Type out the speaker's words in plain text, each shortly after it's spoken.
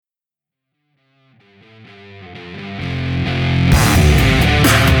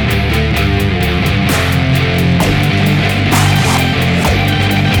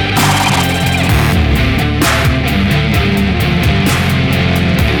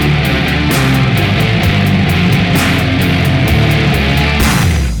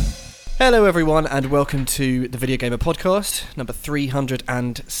Hello everyone and welcome to the Video Gamer Podcast, number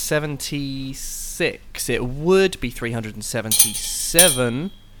 376. It would be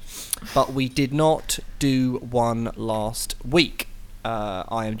 377, but we did not do one last week.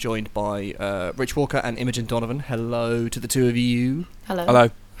 I am joined by Rich Walker and Imogen Donovan. Hello to the two of you.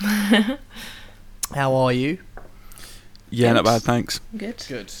 Hello. How are you? Yeah, Good. not bad, thanks. Good.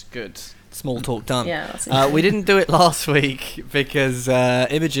 Small talk done. Yeah, We didn't do it last week because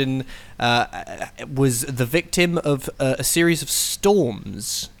Imogen was the victim of a series of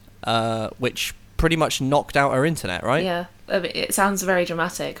storms, which pretty much knocked out her internet, right? Yeah, I mean, it sounds very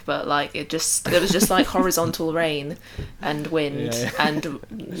dramatic, but like it was just like horizontal rain and wind, and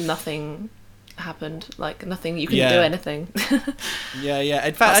nothing happened. Like nothing, you couldn't do anything. Yeah.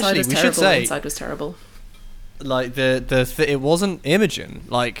 In fact, Outside actually, was we terrible, should say, inside was terrible. like it wasn't Imogen.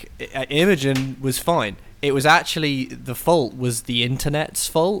 Like Imogen was fine. It was actually the fault was the internet's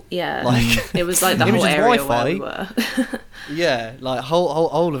fault. Yeah, Like it was like the whole Imogen's area Wi-Fi, where we were. Yeah, like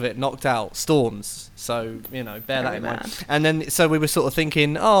whole of it knocked out, storms. So bear that Very in mind. bad. And then so we were sort of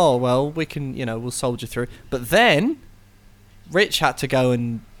thinking, oh well, we can we'll soldier through. But then Rich had to go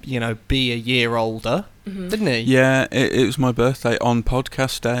and be a year older, didn't he? Yeah, it was my birthday on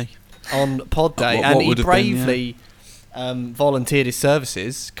podcast day. On pod day, What and he would have been, bravely volunteered his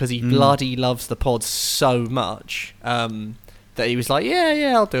services because he bloody loves the pod so much that he was like,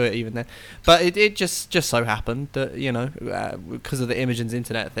 yeah, I'll do it even then. But it just so happened that because of the Imogen's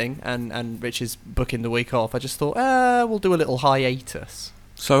internet thing and Rich's booking the week off, I just thought we'll do a little hiatus.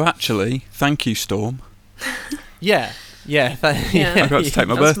 So actually, thank you, Storm. Yeah. Yeah. I got to take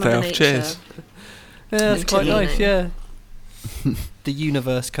my That was birthday Mother off. Nature. Cheers. Yeah, that's quite nice. Intervening. Yeah. The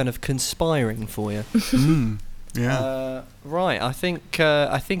universe kind of conspiring for you. Yeah. Right, I think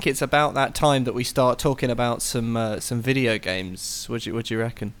it's about that time that we start talking about some video games. What do you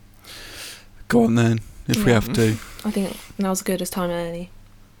reckon? Go on then, if we have to. I think now's as good as time any.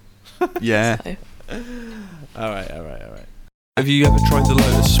 Yeah. So. All right. Have you ever tried the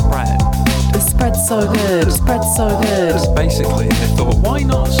Lotus spread? The spread's so good. Basically, they thought, why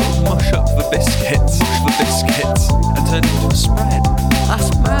not sort of mush up the biscuits, and turn it into a spread? That's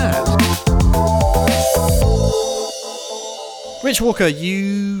mad. Rich Walker,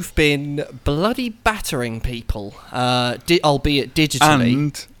 you've been bloody battering people, albeit digitally.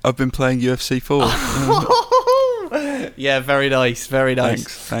 And I've been playing UFC 4. Yeah, very nice.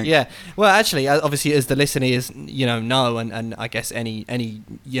 Thanks. Yeah, well, actually, obviously, as the listeners know, and I guess any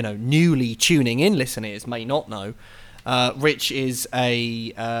newly tuning in listeners may not know, Rich is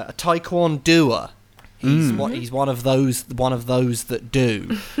a taekwondo-er. He's one of those that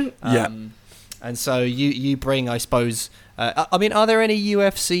do. Yeah. And so you bring, I suppose. Are there any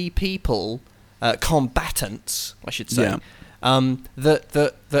UFC people, combatants, I should say? Yeah.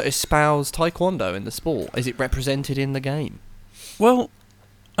 That espouse taekwondo in the sport? Is it represented in the game? Well,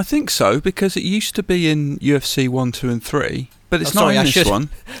 I think so, because it used to be in UFC 1, 2 and 3, but it's not in this one.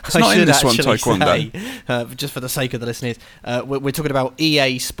 It's not in this one, taekwondo. Just for the sake of the listeners, we're talking about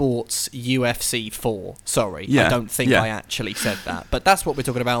EA Sports UFC 4. Sorry, Yeah, I don't think I actually said that, but that's what we're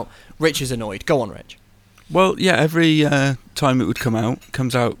talking about. Rich is annoyed. Go on, Rich. Well, yeah, every time it would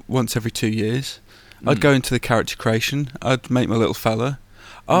comes out once every 2 years. I'd go into the character creation. I'd make my little fella.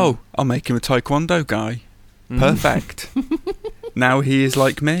 Oh, I'll make him a taekwondo guy. Perfect. Now he is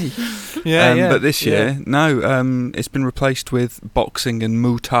like me. Yeah. But this year, no. It's been replaced with boxing and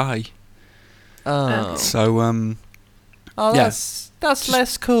Muay Thai. Oh, So, that's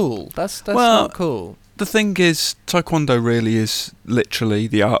less cool. That's Well, not cool. the thing is, taekwondo really is literally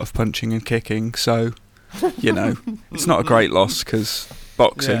the art of punching and kicking. So, it's not a great loss because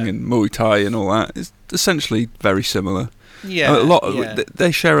boxing and Muay Thai and all that is essentially very similar. Yeah,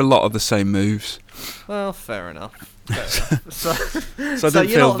 They share a lot of the same moves. Well, fair enough. So I didn't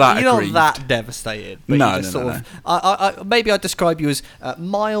feel that you're aggrieved. not that devastated. But No, you just no, sort of, I maybe I'd describe you as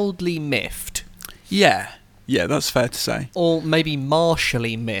mildly miffed, Yeah, that's fair to say. or maybe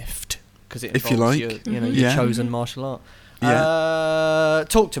martially miffed, because it If you involves like. your Yeah. chosen martial art. Yeah.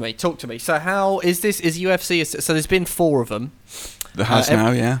 Talk to me. So how is this? Is UFC? So there's been 4 of them. There has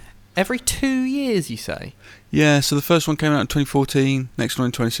now, yeah. Every 2 years, you say? Yeah, so the first one came out in 2014, next one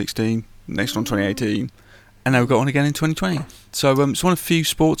in 2016, next one 2018, and now we've got one again in 2020. So it's one of the few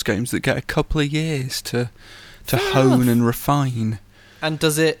sports games that get a couple of years to hone and refine. And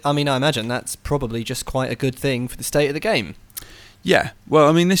does it? I mean, I imagine that's probably just quite a good thing for the state of the game. Yeah, well,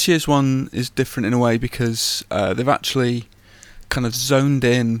 I mean, this year's one is different in a way because they've actually kind of zoned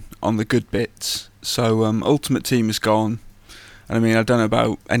in on the good bits. So Ultimate Team is gone. And I mean, I don't know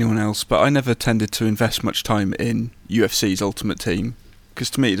about anyone else, but I never tended to invest much time in UFC's Ultimate Team because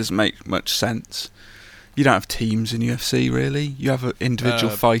to me it doesn't make much sense. You don't have teams in UFC really. You have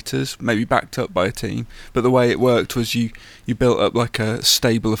individual fighters, maybe backed up by a team. But the way it worked was you built up like a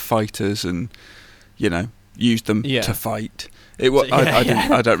stable of fighters and, you know, used them to fight.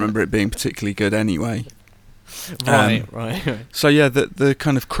 I don't remember it being particularly good anyway. Right. So yeah, the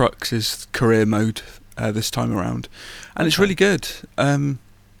kind of crux is career mode this time around, and it's really good.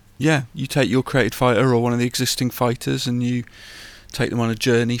 Yeah, you take your created fighter or one of the existing fighters, and you take them on a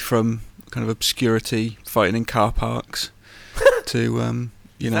journey from kind of obscurity, fighting in car parks, to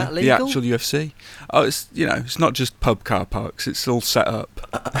the actual UFC. Oh, it's not just pub car parks. It's all set up.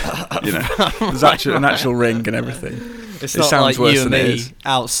 There's an actual ring and everything. It's not sounds like worse you and than it me is.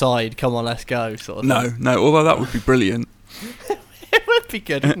 Outside. Come on, let's go. Sort of. No. Although that would be brilliant. It would be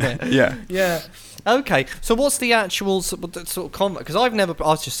good, wouldn't it? Yeah. Yeah. Okay. So what's the actual sort of combat? Because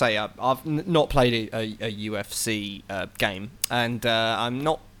I'll just say I've not played a UFC game, and I'm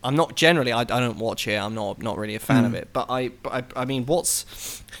not generally. I don't watch it. I'm not really a fan of it. But I mean,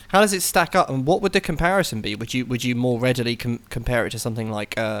 how does it stack up? And what would the comparison be? Would you more readily compare it to something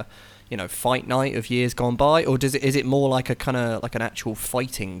like Fight Night of years gone by, or is it more like a kind of like an actual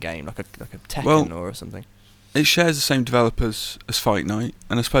fighting game, like a Tekken or something? It shares the same developers as Fight Night,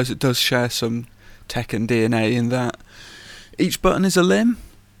 and I suppose it does share some Tekken DNA in that each button is a limb.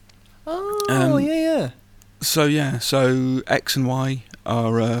 Oh, yeah. So X and Y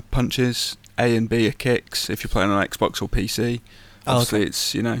are punches, A and B are kicks. If you're playing on Xbox or PC, obviously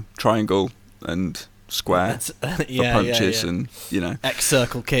it's triangle and square for punches, and X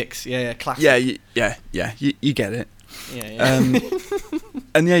circle kicks. Yeah, classic. Yeah. You get it. Yeah.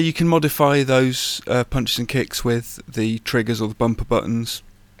 And you can modify those punches and kicks with the triggers or the bumper buttons.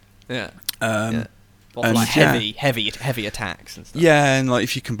 Yeah. And heavy attacks and stuff. Yeah, and like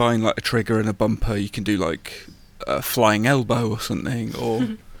if you combine like a trigger and a bumper, you can do like a flying elbow or something,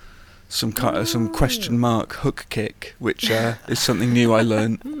 or some question mark hook kick, which is something new I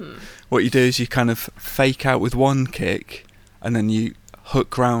learned. What you do is you kind of fake out with one kick, and then you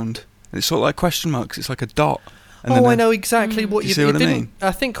hook round. And it's sort of like question marks. It's like a dot. And I know exactly what you see what I mean?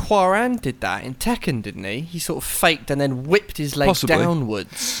 I think Hwoarang did that in Tekken, didn't he? He sort of faked and then whipped his leg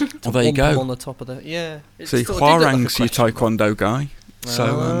downwards. Well, there you go. On the top of the See, Hwoarang's your Taekwondo guy.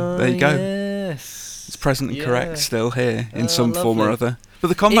 So there you go. Yes. It's present and correct still here in some form or other. But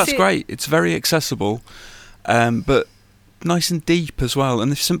the combat's great. It's very accessible, but nice and deep as well. And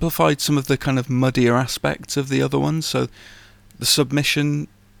they've simplified some of the kind of muddier aspects of the other ones. So the submission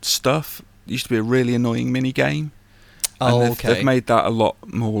stuff used to be a really annoying mini game. And they've made that a lot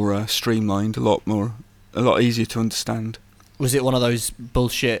more streamlined, a lot easier to understand. Was it one of those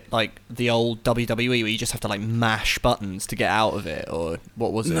bullshit like the old WWE where you just have to like mash buttons to get out of it, or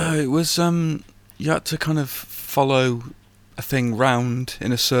what was it? No, it was you had to kind of follow a thing round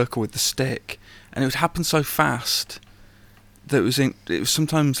in a circle with the stick, and it would happen so fast that it was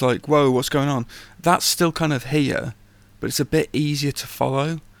sometimes like, whoa, what's going on? That's still kind of here, but it's a bit easier to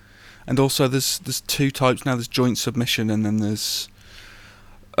follow. And also there's two types now. There's joint submission, and then there's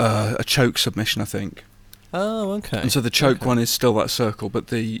a choke submission, I think. Oh, okay. And so the choke one is still that circle, but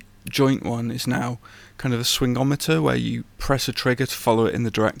the joint one is now kind of a swingometer where you press a trigger to follow it in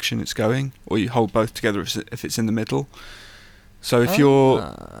the direction it's going, or you hold both together if it's in the middle. So if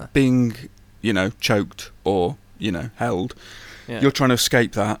you're being, choked or, held, you're trying to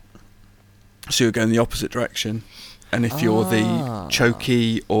escape that. So you're going the opposite direction. And if you're the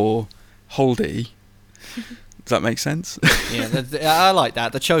chokey or holdy, does that make sense? Yeah, I like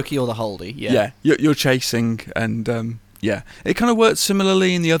that. The chokey or the holdy. Yeah. Yeah, you're chasing, and it kind of works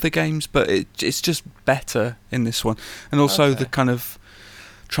similarly in the other games, but it's just better in this one. And also the kind of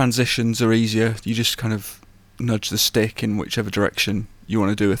transitions are easier. You just kind of nudge the stick in whichever direction you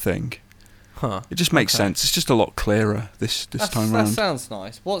want to do a thing. Huh. It just makes sense. It's just a lot clearer this time around. That sounds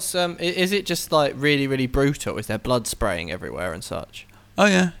nice. What's is it just like really, really brutal? Is there blood spraying everywhere and such? Oh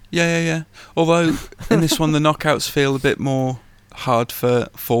yeah. Although in this one the knockouts feel a bit more hard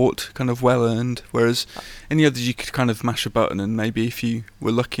fought, kind of well earned. Whereas in the others you could kind of mash a button, and maybe if you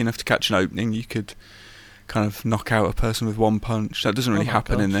were lucky enough to catch an opening, you could kind of knock out a person with one punch. That doesn't really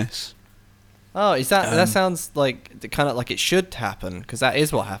happen in this. Oh, is that sounds like kind of like it should happen, because that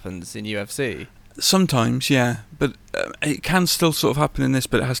is what happens in UFC. Sometimes, yeah, but it can still sort of happen in this,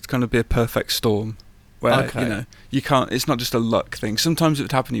 but it has to kind of be a perfect storm, where you can't. It's not just a luck thing. Sometimes it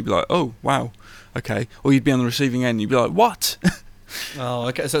would happen, you'd be like, oh wow, okay, or you'd be on the receiving end, you'd be like, what? Oh,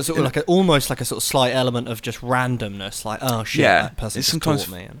 okay. So it's sort of almost like a sort of slight element of just randomness, like oh shit, that person just caught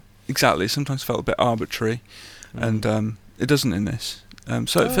me. Exactly. Sometimes felt a bit arbitrary, and it doesn't in this.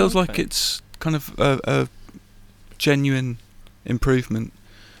 So it feels like it's kind of a genuine improvement.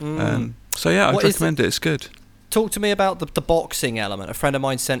 So yeah, I'd recommend it. It's good. Talk to me about the boxing element. A friend of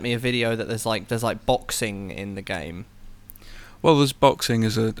mine sent me a video that there's like boxing in the game. Well, there's boxing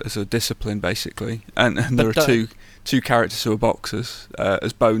as a discipline basically, and there are two characters who are boxers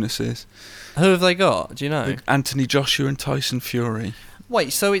as bonuses. Who have they got? Do you know? Anthony Joshua and Tyson Fury.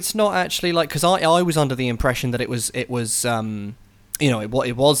 Wait, so it's not actually like, because I was under the impression that it was it was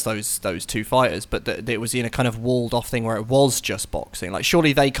those two fighters, but that it was in a kind of walled off thing where it was just boxing. Like,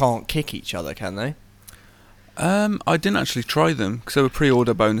 surely they can't kick each other, can they? I didn't actually try them because they were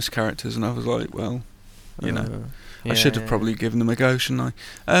pre-order bonus characters, and I was like, well, I should have probably given them a go, shouldn't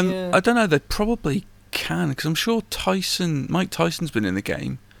I? I don't know. They probably can, because I'm sure Mike Tyson's been in the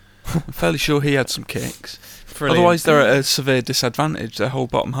game. I'm fairly sure he had some kicks. Brilliant. Otherwise, they're at a severe disadvantage. Their whole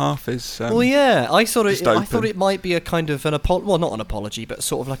bottom half is. I thought it might be a kind of an not an apology, but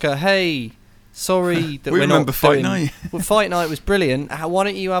sort of like a hey, sorry that we we're remember not Fight doing, Night. Well, Fight Night was brilliant. Why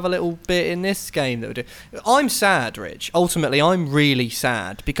don't you have a little bit in this game that we do? I'm sad, Rich. Ultimately, I'm really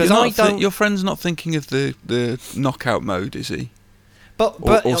sad because your friend's not thinking of the knockout mode, is he? But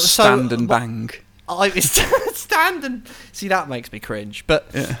stand and bang. I stand and see, that makes me cringe. But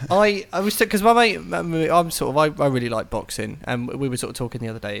yeah. I was, because my mate, I really like boxing, and we were sort of talking the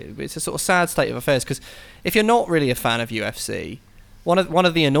other day. It's a sort of sad state of affairs because if you're not really a fan of UFC, one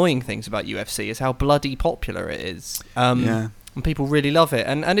of the annoying things about UFC is how bloody popular it is. And people really love it.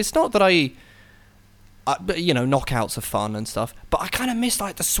 And it's not that knockouts are fun and stuff, but I kind of miss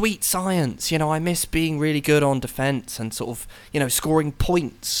like the sweet science. I miss being really good on defense and sort of scoring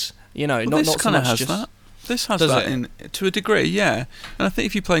points. Not so much has just that. This has that to a degree, yeah. And I think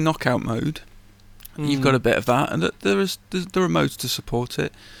if you play knockout mode, you've got a bit of that, and there are modes to support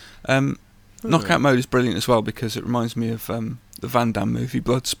it. Knockout mode is brilliant as well because it reminds me of the Van Damme movie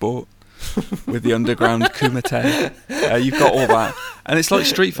Bloodsport with the underground kumite. You've got all that, and it's like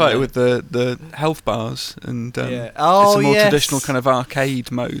Street Fighter with the health bars, and it's a more traditional kind of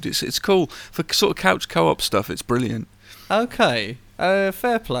arcade mode. It's cool for sort of couch co-op stuff. It's brilliant. Okay.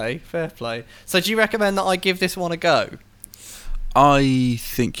 Fair play. So do you recommend that I give this one a go? I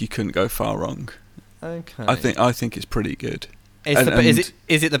think you couldn't go far wrong. Okay. I think it's pretty good. Is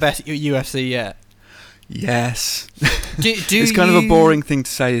it the best UFC yet? Yes. It's kind of a boring thing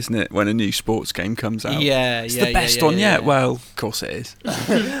to say, isn't it, when a new sports game comes out? It's the best one yet. Well, of course it is.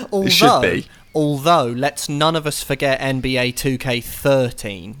 It should be. Although, let's none of us forget NBA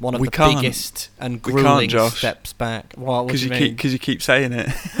 2K13, one of the biggest and grueling steps back. What do you mean? Because you keep saying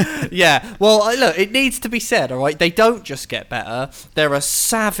it. Yeah, well, look, it needs to be said, all right? They don't just get better. There are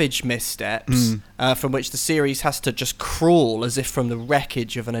savage missteps from which the series has to just crawl as if from the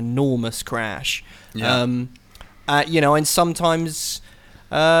wreckage of an enormous crash. Yeah. And sometimes...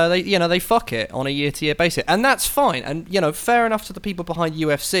 they fuck it on a year-to-year basis, and that's fine. And fair enough to the people behind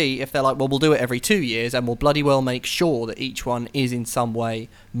UFC if they're like, well, we'll do it every 2 years, and we'll bloody well make sure that each one is in some way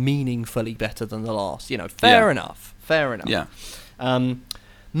meaningfully better than the last. Fair enough. Yeah.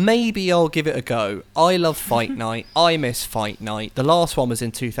 Maybe I'll give it a go. I love Fight Night. I miss Fight Night. The last one was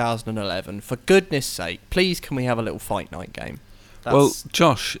in 2011. For goodness sake, please can we have a little Fight Night game? Well,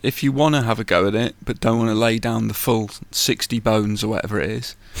 Josh, if you want to have a go at it, but don't want to lay down the full 60 bones or whatever it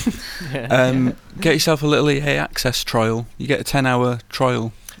is, get yourself a little EA Access trial. You get a 10-hour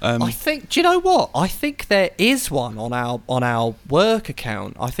trial. I think. Do you know what? I think there is one on our work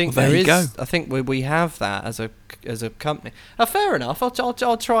account. I think there is. Go. I think we have that as a company. Fair enough. I'll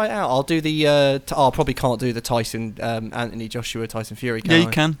try it out. I'll do the. I probably can't do the Tyson Anthony Joshua Tyson Fury. Yeah, you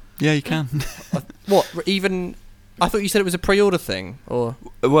can. Yeah, you can. What even? I thought you said it was a pre-order thing, or...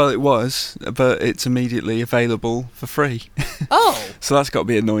 Well, it was, but it's immediately available for free. Oh! So that's got to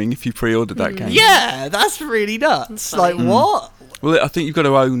be annoying if you pre-ordered that game. Yeah, that's really nuts. Like, what? Well, I think you've got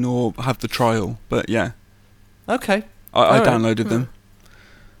to own or have the trial, but yeah. Okay. I downloaded them.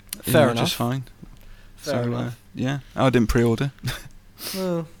 Fair enough. Just fine. Fair enough. Yeah, I didn't pre-order.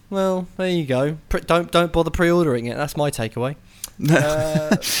 Well, there you go. Don't bother pre-ordering it. That's my takeaway.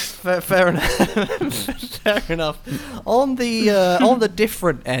 Fair enough. Fair enough. On the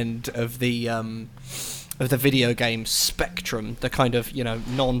different end of the video game spectrum, the kind of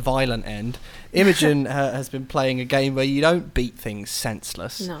non-violent end, Imogen has been playing a game where you don't beat things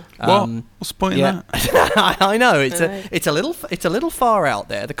senseless. No. What's the point in that? I know it's a little far out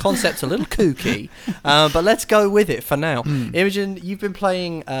there. The concept's a little kooky, but let's go with it for now. Imogen, you've been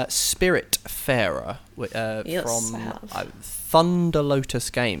playing Spiritfarer from Thunder Lotus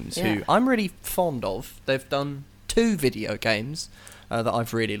Games, who I'm really fond of. They've done 2 video games that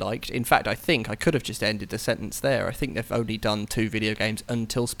I've really liked. In fact, I think I could have just ended the sentence there. I think they've only done 2 video games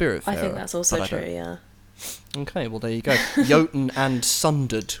until Spiritfarer. I think that's also true, yeah. Okay, well, there you go. Jotun and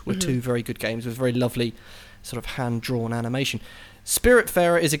Sundered were two very good games with very lovely sort of hand-drawn animation.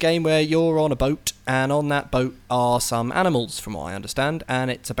 Spiritfarer is a game where you're on a boat, and on that boat are some animals, from what I understand,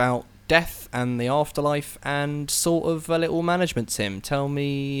 and it's about death and the afterlife and sort of a little management sim. Tell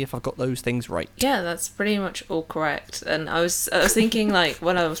me if I've got those things right. Yeah, that's pretty much all correct. And I was thinking, like,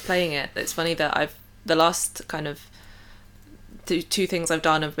 when I was playing it, it's funny that the last kind of two things I've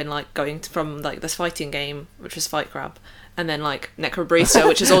done have been like going from like this fighting game, which was Fight Crab, and then like Necrobarista,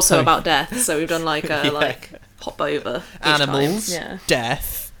 which is also about death. So we've done like a like hop over animals,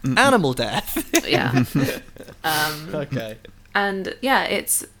 death, animal death. Yeah. Okay. And yeah,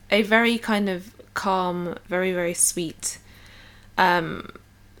 it's a very kind of calm, very very sweet,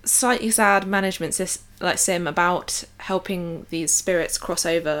 slightly sad management sim about helping these spirits cross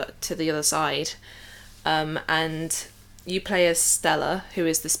over to the other side, and you play as Stella, who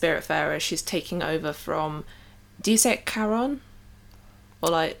is the Spiritfarer. She's taking over from... Do you say it Charon? Or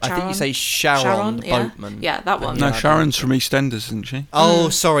like Charon? I think you say Sharon, the boatman. Yeah, that one. No, Sharon's from EastEnders, isn't she? Oh,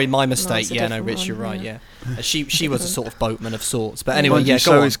 sorry, my mistake. No, Rich, one, you're right, yeah. She was a sort of boatman of sorts. But anyway, Mind you, go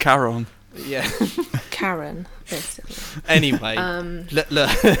so on. is Charon. Yeah. Karen, basically. Anyway,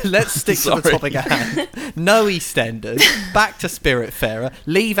 let's stick to the topic at hand. No EastEnders, back to Spiritfarer,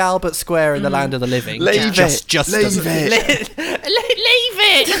 leave Albert Square in the land of the living. Leave it. Leave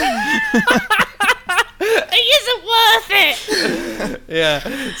it! It isn't worth it! Yeah,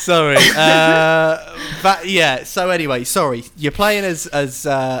 sorry. So anyway, sorry. You're playing as so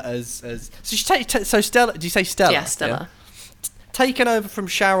Stella, do you say Stella? Yeah, Stella. Yeah? Taken over from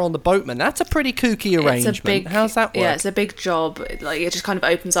Sharon the boatman. That's a pretty kooky arrangement. How's that work? Yeah, it's a big job. Like, it just kind of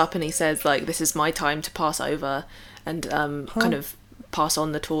opens up and he says, like, this is my time to pass over and kind of pass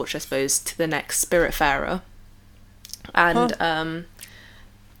on the torch, I suppose, to the next Spiritfarer. And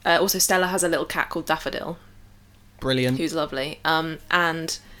also Stella has a little cat called Daffodil. Brilliant. Who's lovely.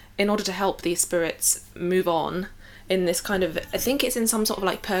 And in order to help these spirits move on in this kind of... I think it's in some sort of,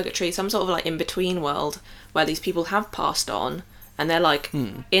 like, purgatory, some sort of, like, in-between world where these people have passed on. And they're, like,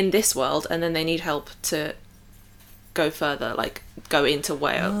 in this world, and then they need help to go further, like, go into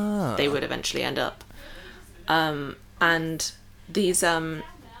where they would eventually end up. And these, you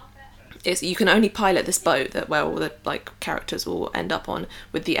can only pilot this boat where all the, like, characters will end up on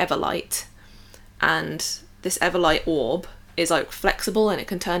with the Everlight. And this Everlight orb is, like, flexible, and it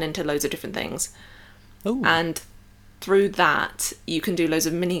can turn into loads of different things. Ooh. And through that, you can do loads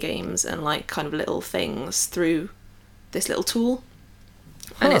of mini-games and, like, kind of little things through this little tool.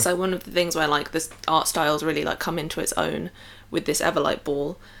 And it's like one of the things where like this art styles really like come into its own with this Everlight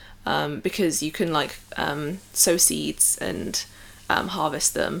ball, because you can like sow seeds and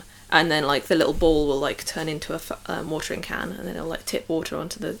harvest them, and then like the little ball will like turn into a watering can, and then it'll like tip water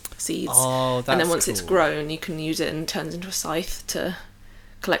onto the seeds. Oh, that's and then once cool. it's grown, you can use it and it turns into a scythe to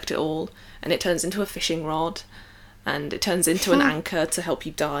collect it all, and it turns into a fishing rod, and it turns into an anchor to help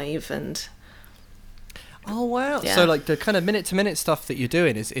you dive. And oh wow! Yeah. So like the kind of minute-to-minute stuff that you're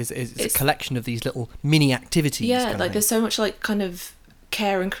doing is a collection of these little mini activities. Yeah, like there's so much like kind of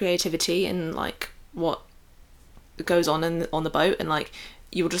care and creativity in like what goes on on the boat, and like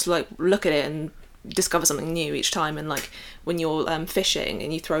you'll just like look at it and discover something new each time. And like when you're fishing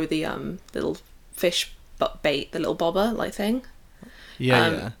and you throw the little fish bait, the little bobber like thing.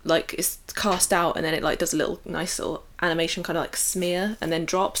 Yeah. Like it's cast out and then it like does a nice little animation, kind of like smear, and then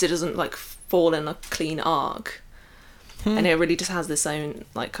drops. It doesn't like fall in a clean arc, and it really just has this own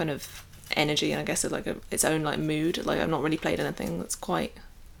like kind of energy, and I guess it's like its own like mood. Like I've not really played anything that's quite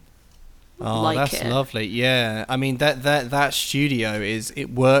like that's it. lovely. Yeah, I mean that studio it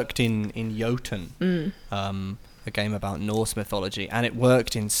worked in Jotun, a game about Norse mythology, and it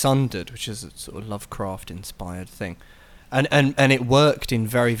worked in Sundered, which is a sort of Lovecraft inspired thing. And it worked in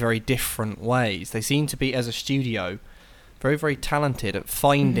very, very different ways. They seem to be, as a studio, very, very talented at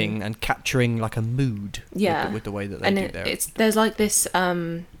finding and capturing like a mood with the way that they do their... There's like this...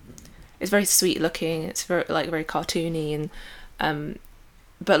 it's very sweet looking. It's very cartoony. And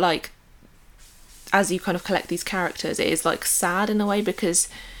but like, as you kind of collect these characters, it is like sad in a way, because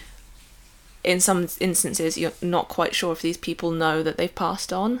in some instances you're not quite sure if these people know that they've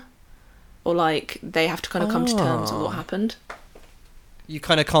passed on. Or like they have to kind of come to terms with what happened. You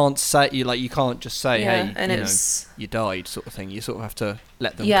kind of can't say you can't just say, hey, and you died, sort of thing. You sort of have to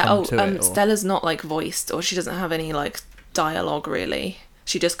let them come to it. Stella's not like voiced, or she doesn't have any like dialogue really.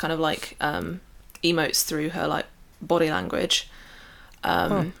 She just kind of like emotes through her like body language,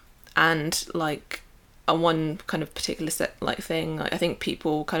 and like one kind of particular thing. Like I think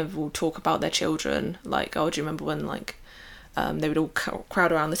people kind of will talk about their children, like, oh, do you remember when like They would all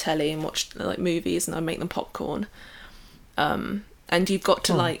crowd around the telly and watch like movies, and I'd make them popcorn. And you've got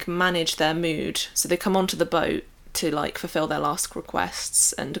to like manage their mood. So they come onto the boat to like fulfill their last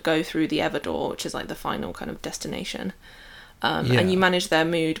requests and go through the Everdor, which is like the final kind of destination. And you manage their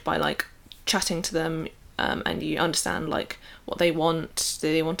mood by like chatting to them, and you understand like what they want.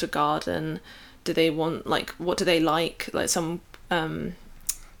 Do they want a garden? Do they want like, what do they like? Like some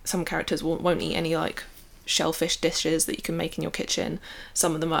characters won't eat any like shellfish dishes that you can make in your kitchen.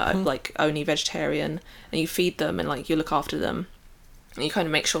 Some of them are like only vegetarian, and you feed them and like you look after them, and you kind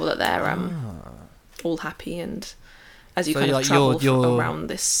of make sure that they're all happy. And as you kind of travel around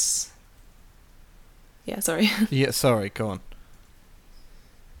this, sorry. Sorry, go on.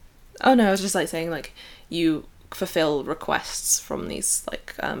 Oh no, I was just like saying like you fulfill requests from these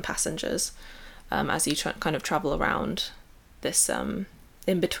like passengers as you kind of travel around this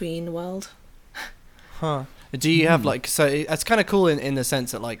in between world. Do you have like, so it's kind of cool in the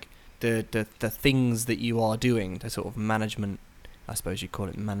sense that like the things that you are doing, the sort of management, I suppose you call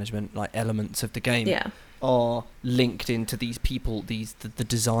it management, like elements of the game, are linked into these people, the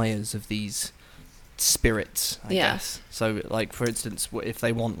desires of these spirits, I guess. So like, for instance, if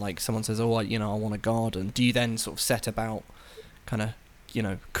they want, like someone says, oh, I want a garden, do you then sort of set about kind of,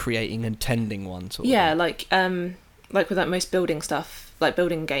 creating and tending one sort of thing? Like with like most building stuff, like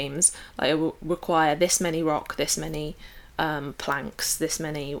building games, like it will require this many rock, this many planks, this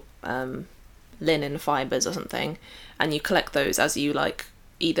many linen fibers or something, and you collect those as you like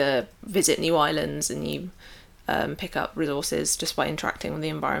either visit new islands and you pick up resources just by interacting with the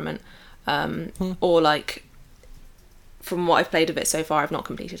environment, or like from what I've played of it so far, I've not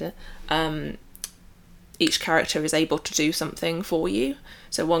completed it, each character is able to do something for you.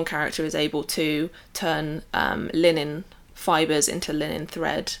 So one character is able to turn linen fibers into linen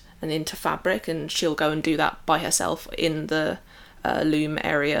thread and into fabric, and she'll go and do that by herself in the loom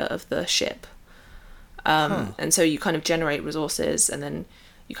area of the ship. And so you kind of generate resources, and then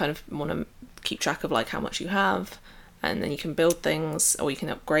you kind of want to keep track of like how much you have, and then you can build things, or you can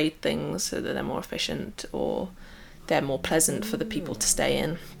upgrade things so that they're more efficient or they're more pleasant for the people to stay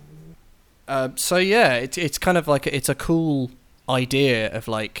in. So yeah, it's kind of like, it's a cool idea of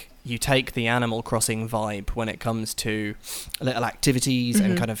like, you take the Animal Crossing vibe when it comes to little activities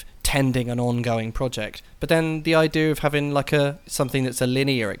and kind of tending an ongoing project, but then the idea of having like something that's a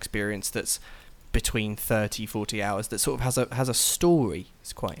linear experience that's between 30-40 hours that sort of has a story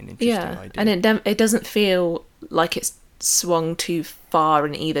is quite an interesting idea. And it doesn't feel like it's swung too far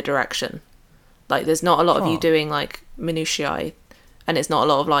in either direction. Like there's not a lot of you doing like minutiae, and it's not a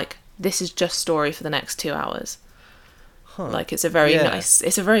lot of like, this is just story for the next 2 hours. Like it's a very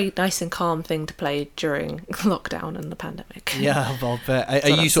nice and calm thing to play during lockdown and the pandemic. Yeah, I'll bet. Are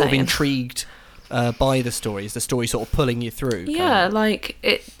you sort of intrigued by the story? Is the story sort of pulling you through? Yeah, like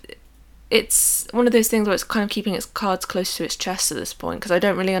it's one of those things where it's kind of keeping its cards close to its chest at this point, because I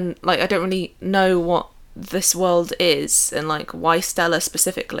don't really know what this world is, and like why Stella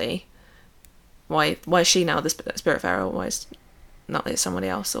specifically. Why is she now the Spiritfarer? Why is not somebody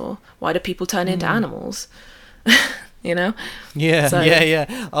else? Or why do people turn into animals? Yeah.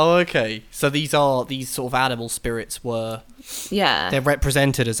 Yeah. Oh, okay. So these sort of animal spirits were. Yeah. They're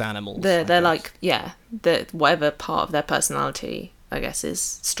represented as animals. They're like whatever part of their personality, I guess, is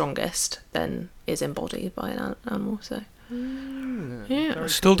strongest, then is embodied by an animal. So. Yeah.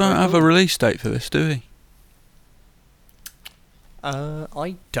 Still don't have a release date for this, do we?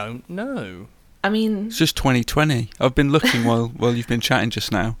 I don't know. I mean, it's just 2020. I've been looking while you've been chatting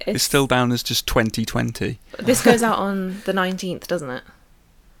just now. It's still down as just 2020. This goes out on the 19th, doesn't it?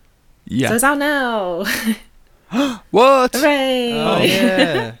 Yeah. So it's out now. What? Hooray! Oh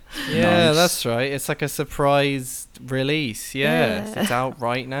yeah, yeah, Nice. That's right. It's like a surprise release. Yes, it's out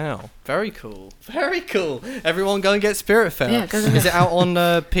right now. Very cool. Very cool. Everyone, go and get Spiritfarer. Yeah, go. Is it out on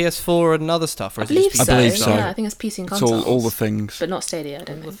PS4 and other stuff, or I is it believe just so. PC? I believe so. Yeah, I think it's PC and It's consoles. all the things. But not Stadia, I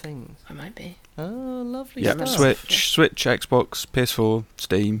don't All the think. things. I might be. Oh, lovely. Yeah, stuff. Switch, Xbox, PS4,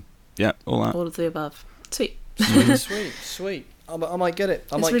 Steam. Yeah, all that. All of the above. Sweet. Sweet. I might get it.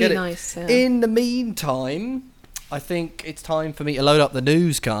 I It's might really get it. nice. Yeah. In the meantime, I think it's time for me to load up the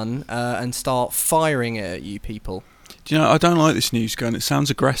news gun and start firing it at you people. Do you know, I don't like this news gun. It sounds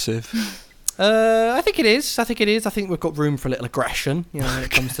aggressive. I think it is. I think we've got room for a little aggression, when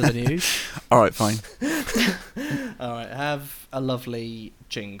it comes to the news. All right, fine. All right, have a lovely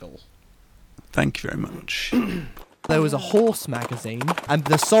jingle. Thank you very much. There was a horse magazine, and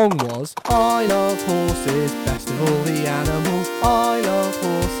the song was, I love horses, best of all the animals, I love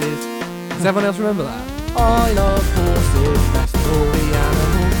horses. Does everyone else remember that? I love horses, best of all the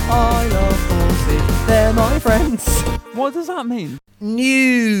animals, I love horses, they're my friends. What does that mean?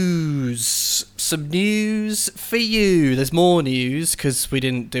 News. Some news for you. There's more news because we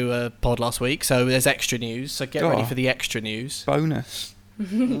didn't do a pod last week, so there's extra news. So get ready for the extra news. Bonus.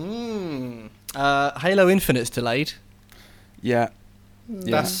 Halo Infinite's delayed. Yeah.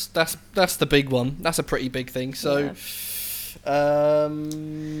 That's the big one. That's a pretty big thing. So, a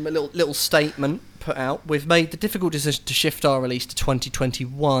little statement put out. We've made the difficult decision to shift our release to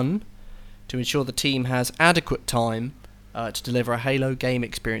 2021 to ensure the team has adequate time to deliver a Halo game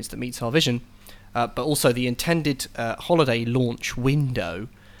experience that meets our vision. But also the intended holiday launch window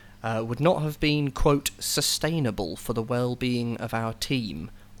would not have been, quote, sustainable for the well-being of our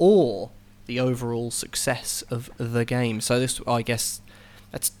team or the overall success of the game. So this, I guess,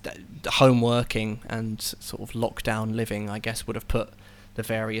 that's home working and sort of lockdown living, I guess, would have put the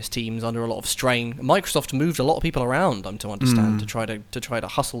various teams under a lot of strain. Microsoft moved a lot of people around, I'm to understand, to try to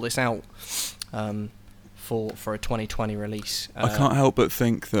hustle this out for a 2020 release. I can't help but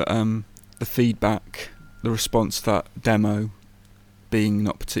think that the feedback, the response to that demo being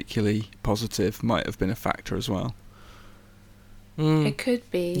not particularly positive might have been a factor as well. It could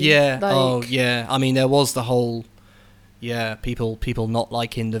be. Yeah. Like, I mean, there was the whole, people not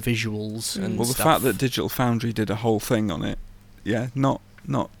liking the visuals and well, the stuff. fact that Digital Foundry did a whole thing on it, not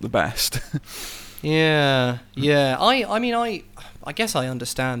the best. I mean, I guess I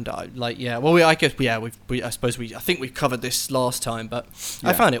understand. I think we've covered this last time, but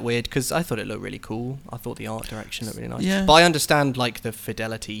I found it weird because I thought it looked really cool. I thought the art direction looked really nice. Yeah. But I understand like the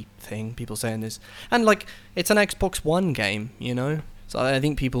fidelity thing. People saying this, and like it's an Xbox One game, you know. So I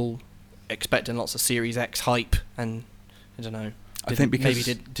think people expecting lots of Series X hype, and I don't know. I think because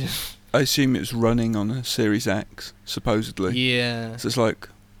I assume it was running on a Series X, supposedly. Yeah. So it's like,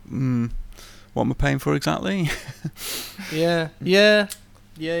 what am I paying for exactly? Yeah.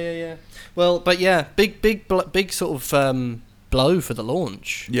 Well, but big sort of blow for the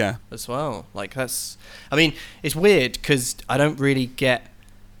launch. Yeah. As well. Like that's, I mean, it's weird because I don't really get,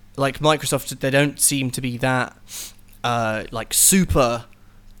 like Microsoft, they don't seem to be that like super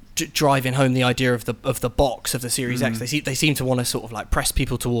driving home the idea of the box of the Series X. They seem to want to sort of like press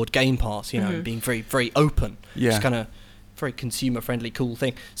people toward Game Pass, you know, and being very very open. Yeah. Just kind of very consumer friendly, cool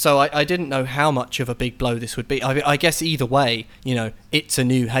thing. So I didn't know how much of a big blow this would be. I guess either way, you know, it's a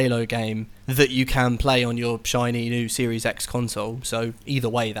new Halo game that you can play on your shiny new Series X console. So either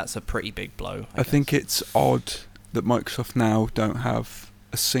way, that's a pretty big blow. I think it's odd that Microsoft now don't have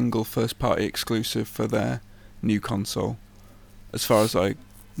a single first-party exclusive for their new console, as far as I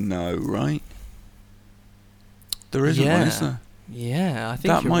know, right? There isn't one, is there? Yeah, I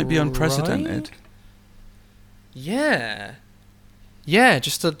think that might be right. unprecedented. Yeah,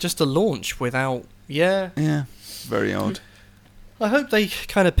 just a launch without. Yeah, very odd. I hope they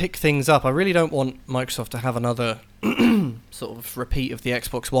kind of pick things up. I really don't want Microsoft to have another sort of repeat of the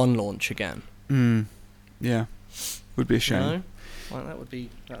Xbox One launch again. Yeah, would be a shame. You know? Well, that would be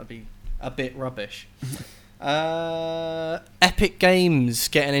a bit rubbish. Epic Games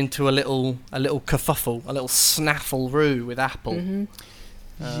getting into a little kerfuffle, a little snaffle-roo with Apple.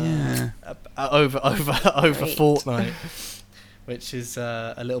 Over Fortnite, which is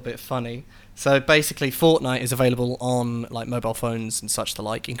a little bit funny. So basically, Fortnite is available on like mobile phones and such the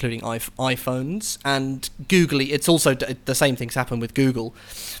like, including iPhones and Googly. It's also the same things happen with Google,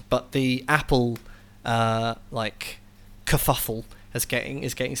 but the Apple like kerfuffle is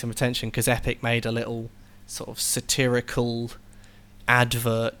getting some attention because Epic made a little sort of satirical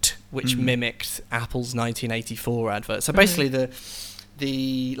advert which mimicked Apple's 1984 advert. So basically,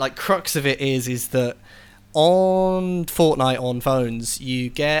 the like crux of it is that on Fortnite on phones you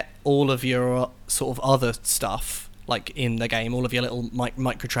get all of your sort of other stuff like in the game, all of your little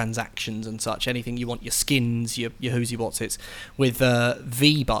microtransactions and such, anything you want, your skins, your who's, your what's it's, with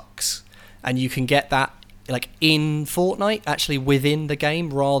V-Bucks, and you can get that like in Fortnite, actually within the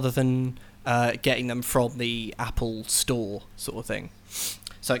game, rather than getting them from the Apple store sort of thing.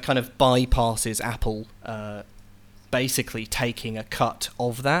 So it kind of bypasses Apple basically taking a cut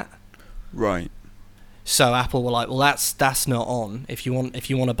of that. Right. So Apple were like, well, that's not on. If you want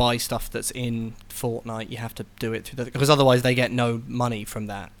to buy stuff that's in Fortnite, you have to do it through because otherwise they get no money from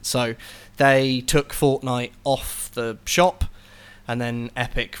that. So they took Fortnite off the shop, and then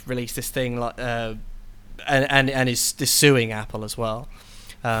Epic released this thing like and is suing Apple as well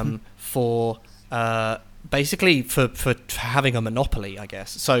for basically for having a monopoly, I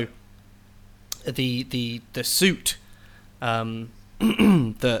guess. So the suit that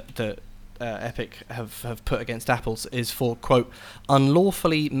Epic have put against Apple is for, quote,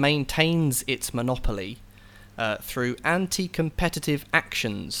 unlawfully maintains its monopoly through anti-competitive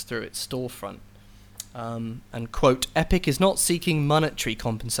actions through its storefront. And quote, Epic is not seeking monetary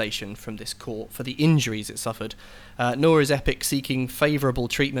compensation from this court for the injuries it suffered, nor is Epic seeking favourable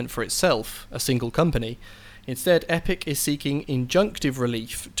treatment for itself, a single company. Instead, Epic is seeking injunctive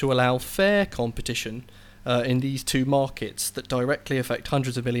relief to allow fair competition in these two markets that directly affect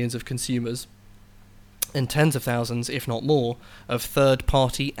hundreds of millions of consumers and tens of thousands, if not more, of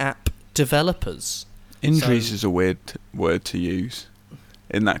third-party app developers. Injuries is a weird word to use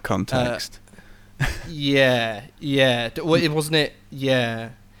in that context. Yeah. Well, wasn't it? Yeah,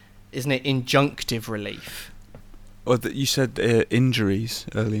 isn't it injunctive relief? Or that you said injuries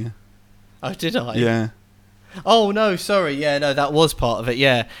earlier. Oh, did I? Yeah. Oh no, sorry. Yeah, no, that was part of it.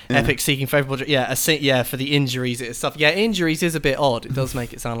 Yeah, Epic seeking favourable. Yeah, for the injuries it stuff. Yeah, injuries is a bit odd. It does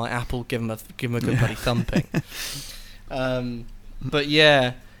make it sound like Apple give them a good bloody thumping. But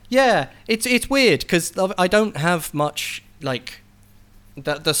yeah, it's weird because I don't have much like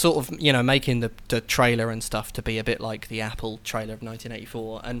the sort of, you know, making the trailer and stuff to be a bit like the Apple trailer of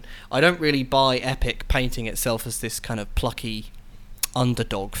 1984, and I don't really buy Epic painting itself as this kind of plucky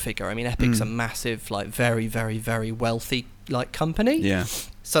underdog figure. I mean, Epic's a massive, like, very, very, very wealthy, like, company. Yeah.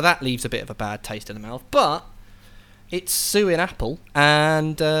 So that leaves a bit of a bad taste in the mouth. But it's suing Apple,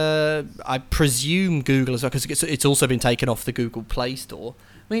 and I presume Google as well, because it's also been taken off the Google Play Store.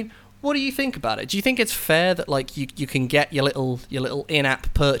 I mean, what do you think about it? Do you think it's fair that, like, you can get your little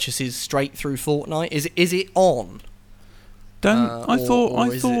in-app purchases straight through Fortnite? Is it on? I thought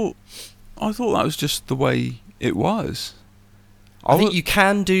that was just the way it was. I think you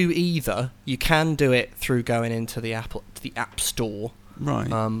can do either. You can do it through going into the App Store, right?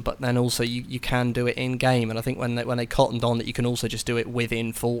 But then also you can do it in game. And I think when they cottoned on that you can also just do it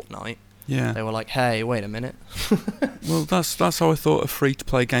within Fortnite, yeah, they were like, hey, wait a minute. Well, that's how I thought a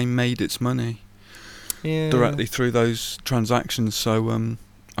free-to-play game made its money, directly through those transactions. So, I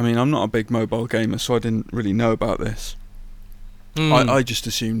mean, I'm not a big mobile gamer, so I didn't really know about this. I just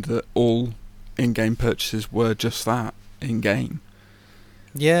assumed that all in-game purchases were just that, in-game.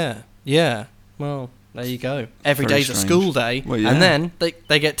 Yeah. Well, there you go. Every Very day's a strange. school day, Well, yeah. and then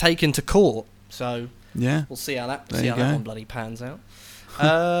they get taken to court. So Yeah. we'll see how that There you go. one bloody pans out.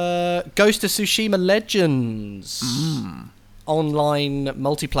 Ghost of Tsushima Legends. Online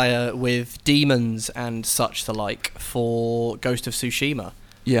multiplayer with demons and such the like for Ghost of Tsushima.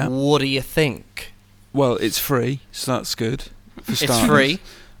 Yeah. What do you think? Well, it's free, so that's good. For It's starters. free.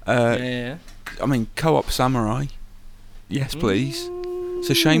 I mean, co-op samurai. Yes, please. It's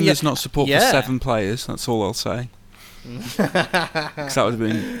a shame there's not support for 7 players. That's all I'll say. 'Cause that would have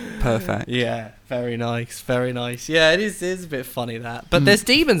been perfect. Yeah, very nice. Yeah, it is a bit funny that, but there's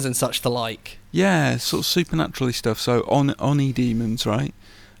demons and such the like. Yeah, sort of supernaturally stuff. So Oni demons, right?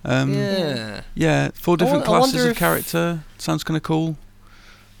 Yeah, 4 different I wonder classes of if- character. Sounds kind of cool.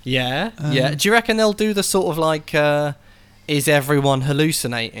 Yeah. Do you reckon they'll do the sort of like, is everyone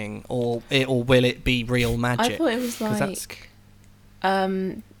hallucinating, or will it be real magic? I thought it was 'Cause like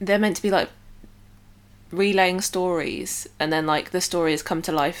they're meant to be like relaying stories, and then like the stories come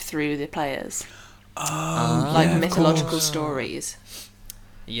to life through the players, like yeah, of mythological course. stories.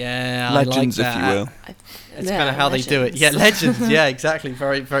 Yeah, Legends, I like if you that. will. It's kind of how they do it. Yeah, legends. Yeah, exactly.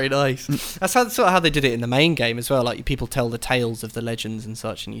 Very, very nice. That's sort of how they did it in the main game as well. Like people tell the tales of the legends and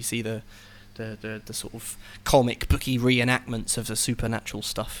such, and you see the sort of comic booky reenactments of the supernatural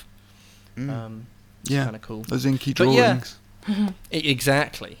stuff. Yeah, kind of cool. those inky But yeah. drawings.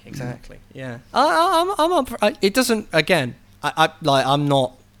 Exactly. Yeah, I'm up. It doesn't. Again, I'm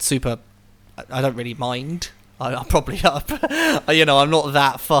not super. I don't really mind. I probably, I'm not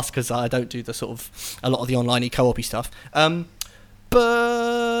that fussed because I don't do the sort of a lot of the online co-op-y stuff.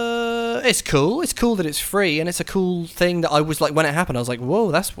 But it's cool. It's cool that it's free, and it's a cool thing that I was like when it happened. I was like,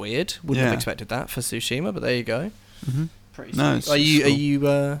 whoa, that's weird. Wouldn't have expected that for Tsushima, but there you go. Mm-hmm. Pretty No, sweet. Are you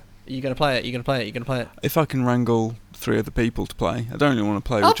gonna play it? You gonna play it? If I can wrangle 3 other people to play, I don't really want to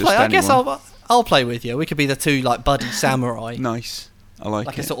play with just I anyone. guess I'll play with you. We could be the 2 like buddy samurai, Nice, I like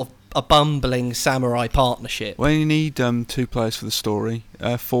like it. a sort of a bumbling samurai partnership. Well, you need 2 players for the story.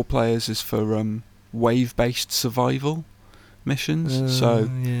 4 players is for wave-based survival missions. So,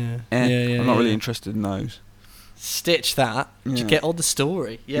 I'm not really interested in those. Stitch that. Yeah. To get on the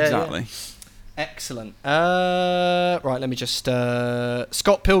story. Yeah, exactly. yeah. Excellent. Right, let me just...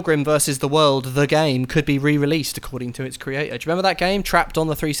 Scott Pilgrim vs. the World, the game, could be re-released according to its creator. Do you remember that game, Trapped on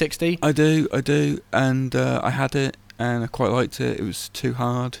the 360? I do, and I had it, and I quite liked it. It was too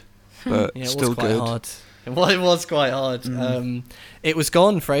hard, but Yeah, it still was quite good. hard. It was quite hard. It was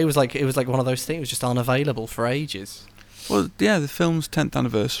gone for... It was like one of those things. It was just unavailable for ages. Well, yeah, the film's 10th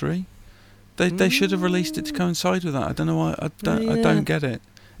anniversary. They should have released it to coincide with that. I don't know why. I don't get it.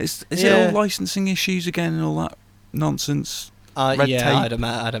 Is it all licensing issues again and all that nonsense? Red tape? I'd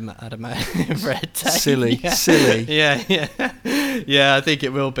imagine red tape. Silly. Yeah, I think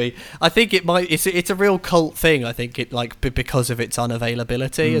it will be. I think it might. It's a real cult thing. I think it because of its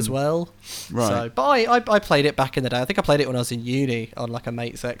unavailability as well. Right. So, but I played it back in the day. I think I played it when I was in uni on like a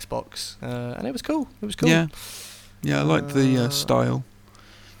mate's Xbox, and it was cool. It was cool. Yeah, I like the style.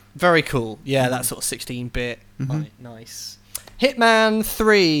 Very cool. Yeah, that sort of 16-bit. Nice. Hitman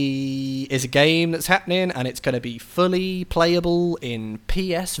 3 is a game that's happening, and it's going to be fully playable in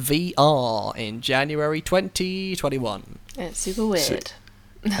PSVR in January 2021. It's super weird.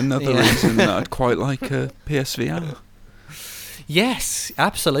 Another reason that I'd quite like a PSVR. Yes,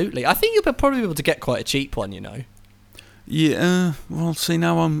 absolutely. I think you'll probably be able to get quite a cheap one, you know. Yeah, well, see,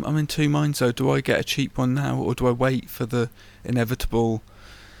 now I'm in two minds, though. Do I get a cheap one now, or do I wait for the inevitable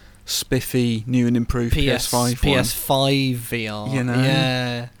spiffy, new and improved PS5 one? PS5 VR. You know?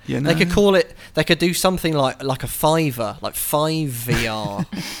 Yeah. You know? They could call it, they could do something like a fiver, like 5 VR.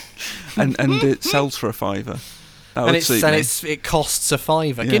 and it sells for a fiver. That would suit me. It costs a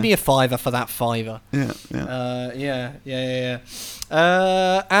fiver. Give me a fiver for that fiver. Yeah.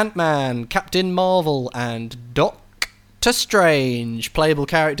 Ant-Man, Captain Marvel, and Doctor Strange. Playable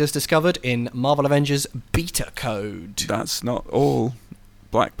characters discovered in Marvel Avengers beta code. That's not all.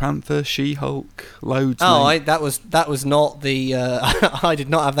 Black Panther, She-Hulk, loads. That was not the. I did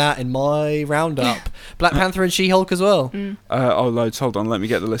not have that in my roundup. Black Panther and She-Hulk as well. Loads. Hold on, let me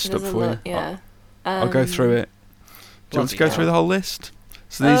get the list up for you. Yeah. I'll go through it. Do you want to go through the whole list?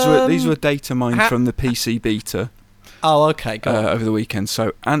 So these were data mined from the PC beta. Oh, okay. Go on. Over the weekend.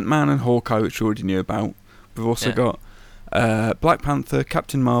 So Ant-Man and Hawkeye, which we already knew about. We've also got Black Panther,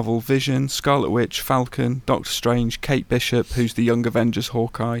 Captain Marvel, Vision, Scarlet Witch, Falcon, Doctor Strange, Kate Bishop, who's the Young Avengers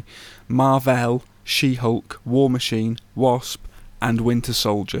Hawkeye, Mar-Vell, She-Hulk, War Machine, Wasp, and Winter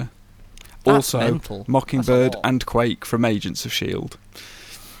Soldier. That's also, mental. Mockingbird and Quake from Agents of S.H.I.E.L.D.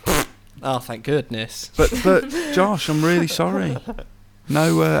 Oh, thank goodness. But Josh, I'm really sorry.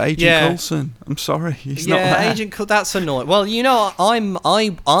 No Agent Coulson. I'm sorry, he's not there. Yeah, Agent Coulson. That's annoying. Well, you know,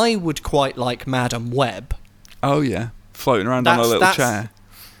 I would quite like Madam Web. Oh yeah, floating around on a little chair.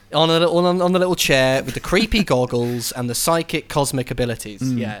 On the little chair with the creepy goggles and the psychic cosmic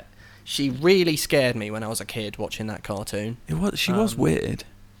abilities. Yeah, she really scared me when I was a kid watching that cartoon. She was weird.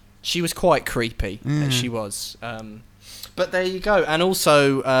 She was quite creepy. She was. But there you go. And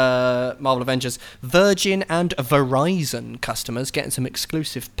also, Marvel Avengers, Virgin and Verizon customers getting some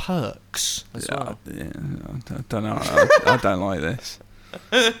exclusive perks as well. Yeah, I don't know. I don't like this.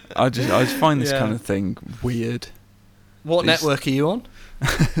 I just find this kind of thing weird. What network are you on?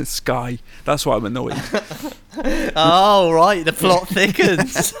 Sky. That's why I'm annoyed. Oh, right. The plot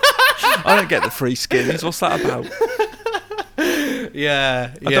thickens. I don't get the free skins. What's that about?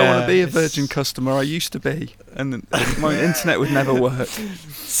 Yeah. I don't want to be a Virgin customer. I used to be. And my internet would never work.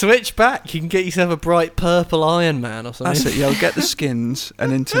 Switch back. You can get yourself a bright purple Iron Man or something. That's it. Yeah, I'll get the skins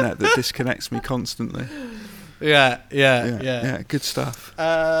and internet that disconnects me constantly. Yeah. Good stuff.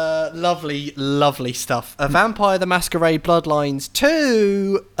 Lovely stuff. Vampire the Masquerade Bloodlines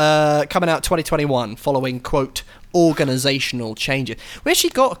 2 coming out 2021 following, quote, organisational changes. We actually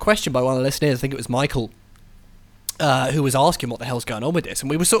got a question by one of the listeners, I think it was Michael, who was asking what the hell's going on with this. And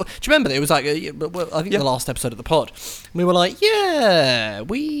we were do you remember that it was like, I think the last episode of the pod, we were like, yeah,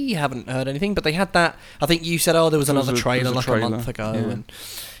 we haven't heard anything, but they had that, I think you said, there was another trailer a month ago. And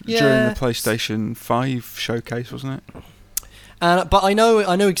during the PlayStation 5 showcase, wasn't it? But I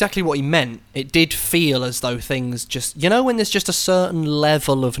know exactly what he meant. It did feel as though things just, when there's just a certain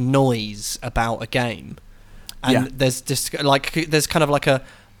level of noise about a game, and there's just there's kind of like a,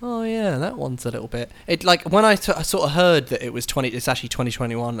 oh yeah, that one's a little bit. It like when I sort of heard that it was it's actually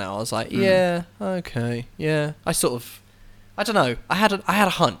 2021 now. I was like, yeah, okay, yeah. I don't know. I had a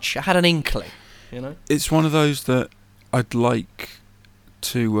hunch. I had an inkling. It's one of those that I'd like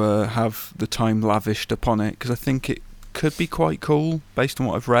to have the time lavished upon it, because I think it could be quite cool based on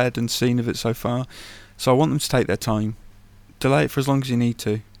what I've read and seen of it so far. So I want them to take their time, delay it for as long as you need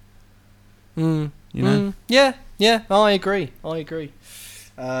to. Yeah, I agree.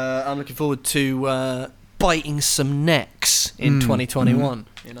 I'm looking forward to biting some necks in 2021.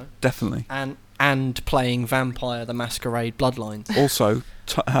 Definitely. And playing Vampire the Masquerade Bloodlines. Also,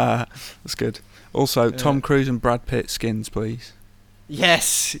 that's good. Also, Tom Cruise and Brad Pitt skins, please.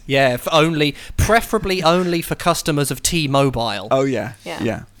 Yes, yeah, preferably only for customers of T-Mobile. Oh yeah.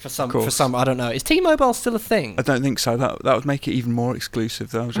 For some, I don't know. Is T-Mobile still a thing? I don't think so. That would make it even more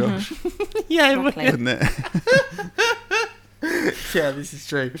exclusive, though, Josh. Yeah, exactly. Wouldn't it? Yeah, this is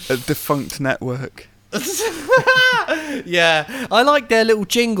true. A defunct network. Yeah, I like their little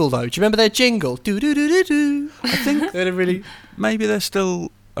jingle though. Do you remember their jingle? Do do do do do. I think They're really maybe they're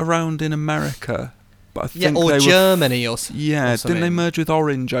still around in America, but I think or they Germany or were. Yeah, didn't they merge with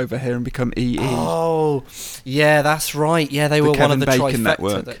Orange over here and become EE? Oh, yeah, that's right. Yeah, they were one of Kevin the Bacon trifecta.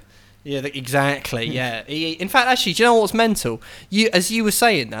 network. Exactly. Yeah. In fact, actually, do you know what's mental? As you were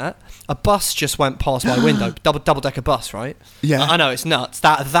saying that, a bus just went past my window. Double decker bus, right? Yeah. I know it's nuts.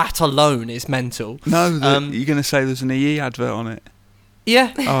 That alone is mental. No, you're going to say there's an EE advert on it.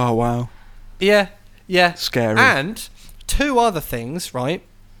 Yeah. Oh wow. Yeah. Scary. And two other things, right?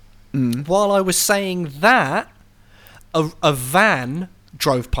 While I was saying that, a van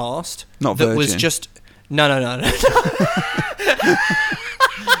drove past. Not that Virgin. was just no.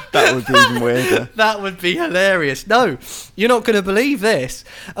 That would be even weirder. That would be hilarious. No, you're not going to believe this.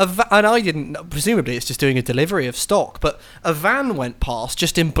 And I didn't. Presumably, it's just doing a delivery of stock. But a van went past,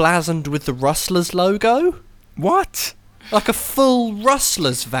 just emblazoned with the Rustlers logo, What? like a full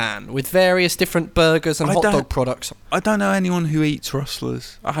Rustlers van with various different burgers and hot dog products. I don't know anyone who eats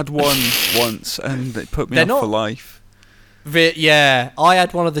Rustlers. I had one once, and it put me They're off not- for life. Yeah, I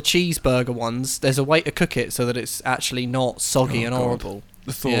had one of the cheeseburger ones. There's a way to cook it so that it's actually not soggy Oh, and God. horrible.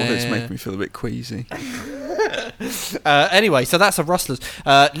 The thought of it's making me feel a bit queasy. Anyway, so that's a Rustlers.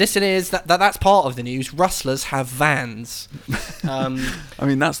 Listeners, that's part of the news. Rustlers have vans. I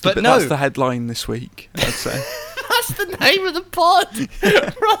mean, that's But that's the headline this week, I'd say. That's the name of the pod.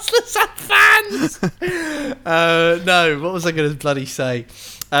 Rustlers have vans. No, what was I going to bloody say?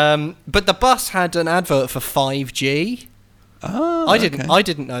 But the bus had an advert for 5G. Oh, I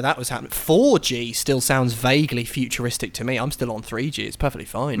didn't know that was happening. 4G still sounds vaguely futuristic to me. I'm still on 3G. It's perfectly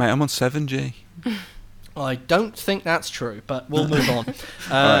fine. Mate, I'm on 7G. I don't think that's true, but we'll move on.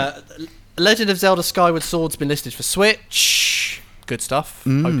 Legend of Zelda Skyward Sword's been listed for Switch. Good stuff.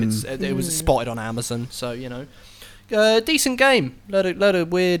 Hope it was spotted on Amazon, so you know, decent game. Load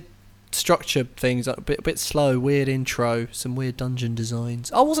of weird structure things, a bit slow, weird intro, some weird dungeon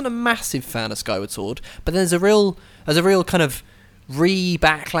designs. I wasn't a massive fan of Skyward Sword, but there's a real kind of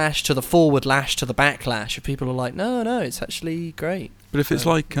backlash to the forward lash to the backlash of people who are like, no, it's actually great. But if it's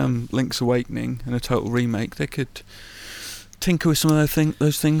like Link's Awakening and a total remake, they could tinker with some of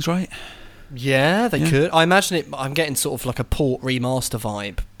those things, right? Yeah, they could. I imagine I'm getting sort of like a port remaster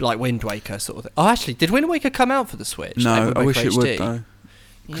vibe, like Wind Waker sort of thing. Oh, actually, did Wind Waker come out for the Switch? No, Like Wind I wish Waker it would HD? though.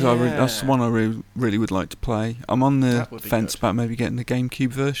 Because that's the one I really would like to play. I'm on the That would be fence good. about maybe getting the GameCube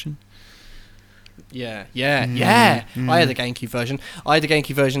version. Yeah. I had the GameCube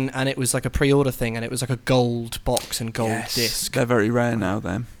version. And it was like a pre-order thing, and it was like a gold box and gold disc. They're very rare now,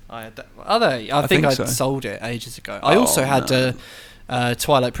 them. I had that. Are they? I think think I'd so. sold it ages ago. I also had no.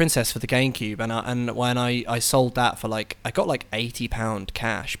 Twilight Princess for the GameCube, and when I sold that for I got like £80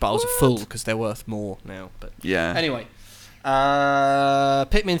 cash, but I was a fool because they're worth more now. But Yeah. anyway.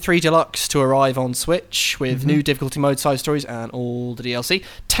 Pikmin 3 Deluxe to arrive on Switch with new difficulty mode, side stories, and all the DLC.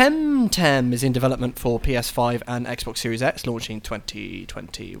 Temtem is in development for PS5 and Xbox Series X, launching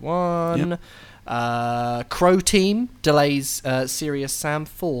 2021. Crow Team delays Serious Sam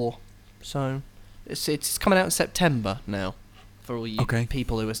 4, so it's coming out in September now for all you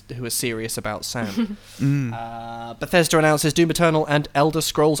people who are serious about Sam. Bethesda announces Doom Eternal and Elder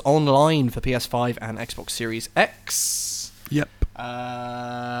Scrolls Online for PS5 and Xbox Series X. Yep.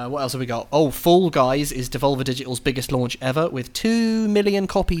 What else have we got? Oh, Fall Guys is Devolver Digital's biggest launch ever, with 2 million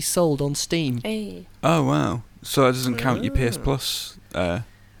copies sold on Steam. Hey. Oh wow. So that doesn't count your PS Plus. I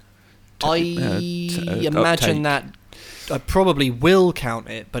imagine that I probably will count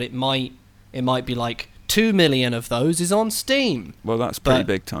it, but it might be like 2 million of those is on Steam. Well, that's pretty But-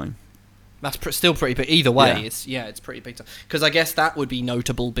 big time. That's still pretty big. Either way, Yeah. it's pretty big. Because I guess that would be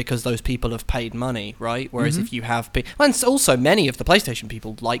notable because those people have paid money, right? Whereas if you have... and also many of the PlayStation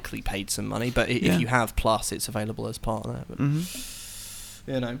people likely paid some money, but if you have Plus, it's available as part of that. But,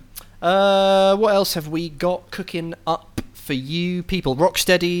 you know. What else have we got cooking up for you people?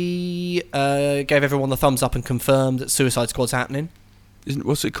 Rocksteady gave everyone the thumbs up and confirmed that Suicide Squad's happening.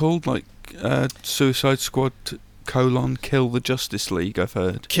 What's it called? Like Suicide Squad... Kill the Justice League, I've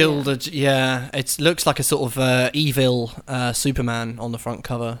heard. It looks like a sort of evil Superman on the front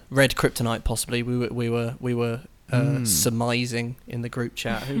cover. Red Kryptonite, possibly. We were surmising in the group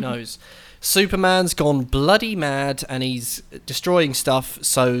chat. Who knows? Superman's gone bloody mad and he's destroying stuff.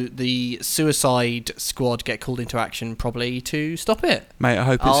 So the Suicide Squad get called into action probably to stop it. Mate, I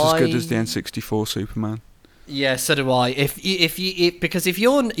hope it's as good as the N64 Superman. Yeah, so do I. Because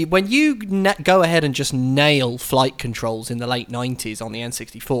when you go ahead and just nail flight controls in the late 90s on the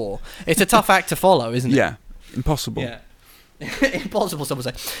N64, it's a tough act to follow, isn't it? Yeah, impossible. Yeah. Impossible, some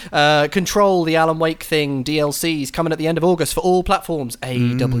would say. Control, the Alan Wake thing, DLCs coming at the end of August for all platforms.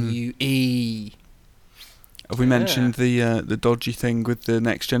 AWE. Have we mentioned the dodgy thing with the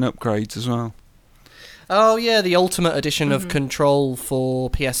next-gen upgrades as well? Oh, yeah, the Ultimate Edition of Control for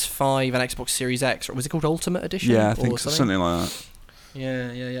PS5 and Xbox Series X. Or was it called Ultimate Edition? Yeah, I think something like that.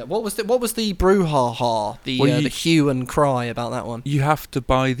 Yeah. What was the brouhaha, the hue and cry about that one? You have to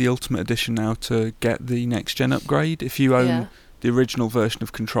buy the Ultimate Edition now to get the next-gen upgrade. If you own the original version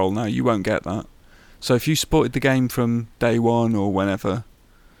of Control now, you won't get that. So if you supported the game from day one or whenever,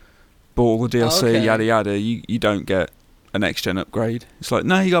 bought all the DLC, yada yada, you don't get a next-gen upgrade. It's like,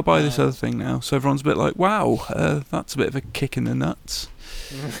 no, you got to buy this other thing now. So everyone's a bit like, wow, that's a bit of a kick in the nuts.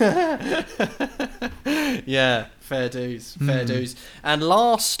 Yeah, fair dues. And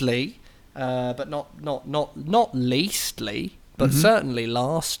lastly, but not leastly, but certainly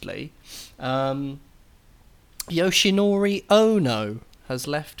lastly, Yoshinori Ono has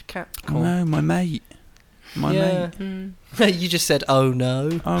left Capcom. Oh no, my mate. Mate. You just said, oh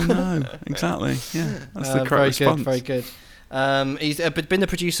no. Oh no, exactly. Yeah, that's the correct response. Very good. He's been the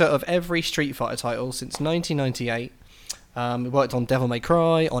producer of every Street Fighter title since 1998. He worked on Devil May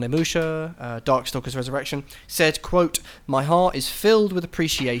Cry, on Emusha, Darkstalkers Resurrection. Said, quote, "My heart is filled with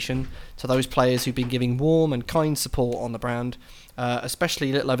appreciation to those players who've been giving warm and kind support on the brand,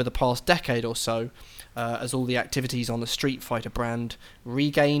 especially a little over the past decade or so, as all the activities on the Street Fighter brand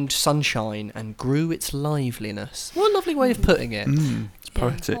regained sunshine and grew its liveliness." What a lovely way of putting it. It's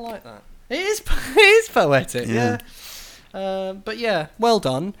poetic. I like that. It is poetic, yeah. But yeah, well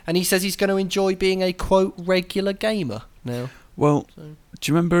done. And he says he's going to enjoy being a, quote, regular gamer now. Well, do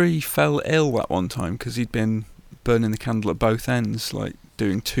you remember he fell ill that one time because he'd been burning the candle at both ends, like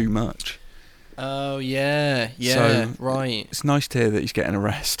doing too much? Oh, yeah, So, right. It's nice to hear that he's getting a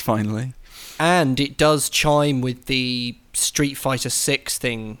rest finally. And it does chime with the Street Fighter 6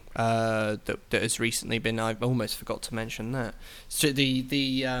 thing that has recently been... I almost forgot to mention that. So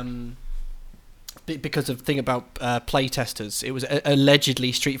because of the thing about playtesters, it was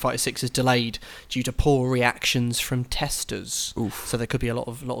allegedly Street Fighter 6 is delayed due to poor reactions from testers. Oof. So there could be a lot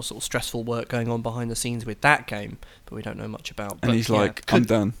of sort of stressful work going on behind the scenes with that game, but we don't know much about. And he's like, I'm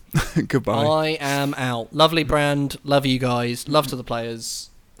done. Goodbye. I am out. Lovely brand. Love you guys. Love to the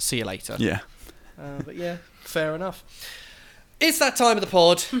players. See you later. Yeah. But yeah, fair enough. It's that time of the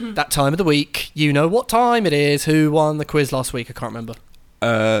pod, that time of the week. You know what time it is. Who won the quiz last week? I can't remember.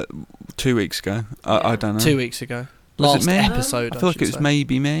 2 weeks ago. I don't know. 2 weeks ago. Was Last it me? episode. I feel like it was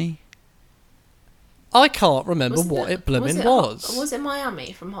maybe me. I can't remember what it blooming was. Was it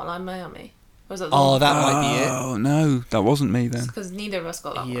Miami from Hotline Miami? Or was that that might be it. Oh no, that wasn't me then. Because neither of us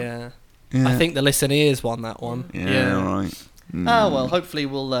got that one. Yeah. I think the listeners won that one. Yeah. Right. Oh well, hopefully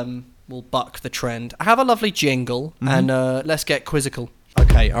we'll buck the trend. Have a lovely jingle and let's get quizzical.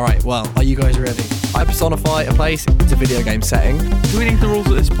 Okay, alright, well, are you guys ready? I personify a place, it's a video game setting. Do we need the rules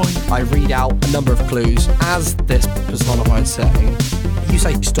at this point? I read out a number of clues as this personified setting. You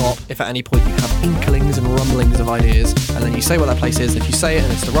say stop if at any point you have inklings and rumblings of ideas, and then you say what that place is. If you say it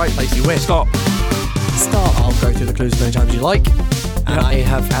and it's the right place, you win. Stop. Start. I'll go through the clues as many times as you like. And I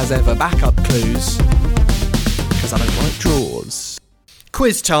have, as ever, backup clues, because I don't like draws.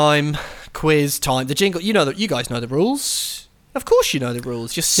 Quiz time. The jingle, you guys know the rules. Of course you know the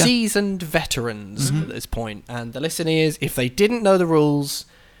rules. You're seasoned veterans at this point. And the listeners, if they didn't know the rules,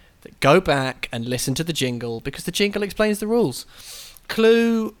 go back and listen to the jingle, because the jingle explains the rules.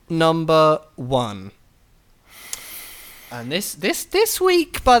 Clue number 1. And this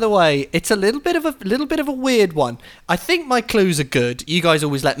week, by the way, it's a little bit of a weird one. I think my clues are good. You guys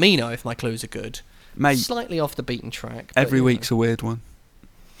always let me know if my clues are good. Mate, slightly off the beaten track. Every week's a weird one.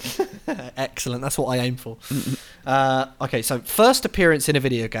 Excellent, that's what I aim for. Okay, so first appearance in a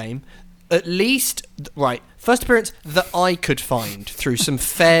video game, at least, right, first appearance that I could find through some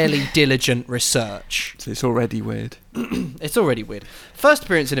fairly diligent research. So it's already weird. It's already weird. First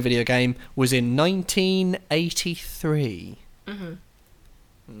appearance in a video game was in 1983.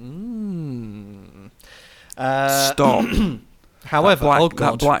 Stop. However,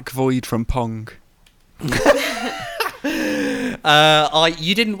 that black void from Pong.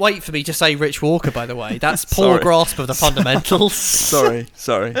 You didn't wait for me to say Rich Walker, by the way. That's poor grasp of the fundamentals. Sorry.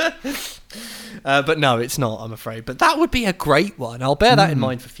 But no, it's not, I'm afraid. But that would be a great one. I'll bear that in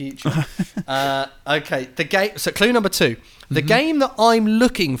mind for future. Okay, the game. So clue number 2. The game that I'm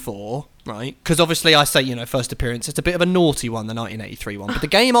looking for, right? Because obviously I say, first appearance. It's a bit of a naughty one, the 1983 one. But the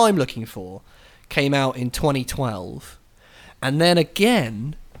game I'm looking for came out in 2012. And then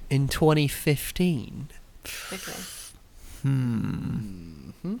again in 2015. Okay.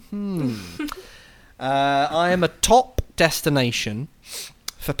 I am a top destination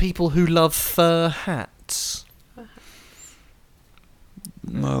for people who love fur hats?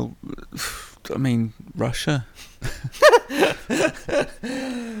 Well, I mean, Russia.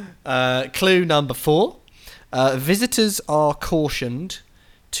 Clue number 4. Visitors are cautioned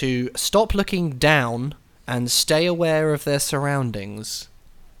to stop looking down and stay aware of their surroundings.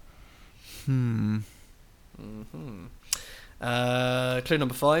 Clue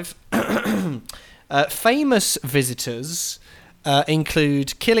number 5. Famous visitors include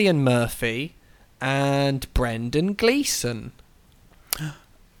Cillian Murphy and Brendan Gleeson.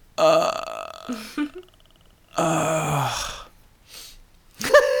 I'm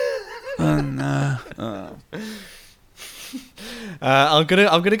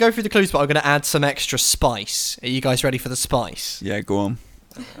gonna go through the clues, but I'm gonna add some extra spice. Are you guys ready for the spice? Yeah, go on.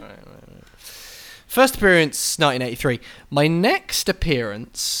 First appearance, 1983. My next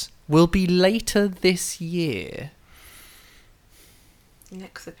appearance will be later this year.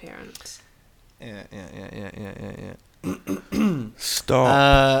 Next appearance. Yeah.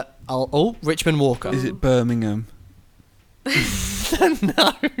 Stop. Richmond Walker. Is it Birmingham? No,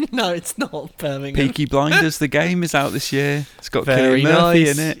 it's not Birmingham. Peaky Blinders, the game, is out this year. It's got Very Cillian Murphy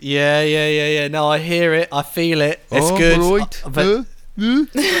nice. in it. Yeah. No, I hear it. I feel it. It's good. Right. Oh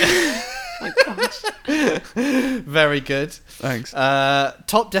my gosh. Very good. Thanks.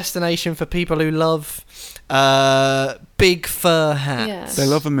 Top destination for people who love big fur hats. Yeah. They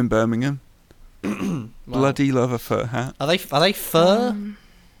love them in Birmingham. Bloody love a fur hat. Are they fur?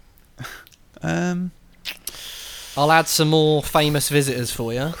 I'll add some more famous visitors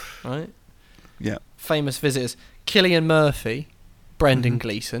for you. Right. Yeah. Famous visitors: Cillian Murphy, Brendan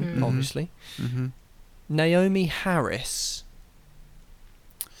Gleeson, obviously. Mm-hmm. Naomi Harris.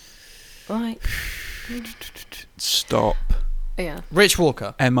 Right. Stop. Yeah. Rich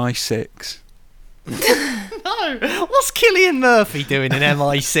Walker. MI6. No, what's Cillian Murphy doing in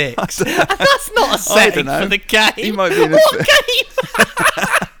MI6? That's not a setting know. for the game. He might be in what game?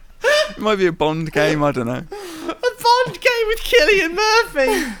 It might be a Bond game, I don't know. A Bond game with Cillian Murphy.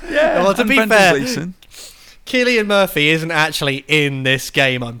 Yeah. Well, to and be Brendan fair, Gleeson. Cillian Murphy isn't actually in this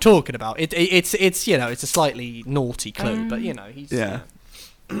game I'm talking about. It's it's a slightly naughty clue, but he's Yeah.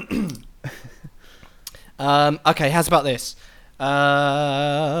 Okay, how's about this?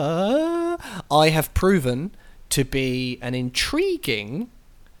 I have proven to be an intriguing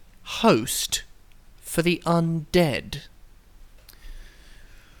host for the undead.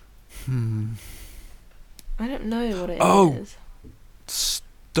 I don't know what it is.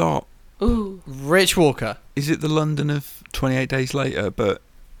 Stop. Ooh. Rich Walker. Is it the London of 28 Days Later, but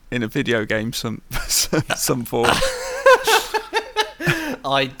in a video game some form?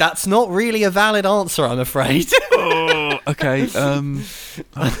 That's not really a valid answer, I'm afraid. Okay. I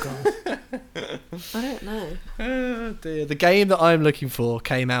don't know. Oh dear. The game that I'm looking for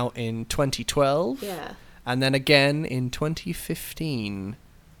came out in 2012. Yeah. And then again in 2015.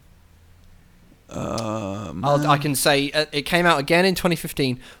 I can say it came out again in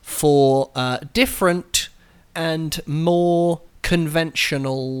 2015 for different and more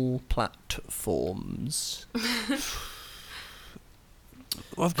conventional platforms.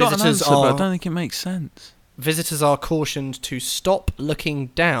 Well, I've got an Visitors answer, but I are- don't think it makes sense. Visitors are cautioned to stop looking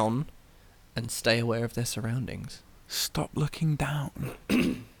down and stay aware of their surroundings. Stop looking down.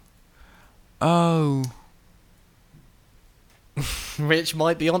 Oh. Rich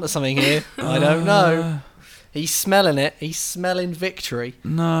might be onto something here. I don't know. He's smelling it. He's smelling victory.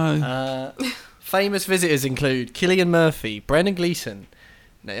 No. Famous visitors include Cillian Murphy, Brendan Gleeson,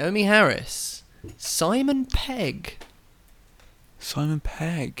 Naomi Harris, Simon Pegg. Simon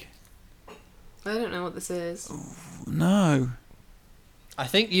Pegg. I don't know what this is. No. I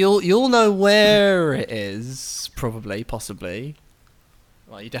think you'll know where it is, probably, possibly.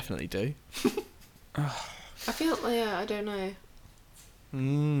 Well, you definitely do. I feel I don't know.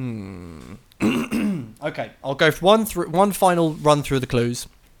 Okay, I'll go for one final run through the clues,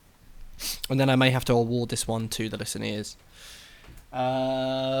 and then I may have to award this one to the listeners.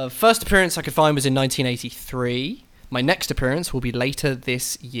 First appearance I could find was in 1983. My next appearance will be later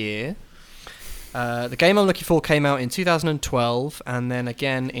this year. The game I'm looking for came out in 2012 and then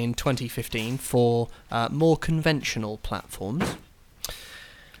again in 2015 for more conventional platforms.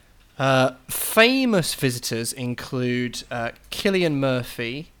 Famous visitors include Cillian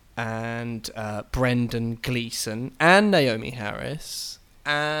Murphy and Brendan Gleeson and Naomi Harris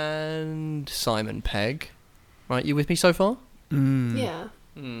and Simon Pegg. Right, you with me so far? Yeah.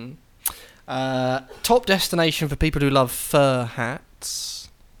 Top destination for people who love fur hats.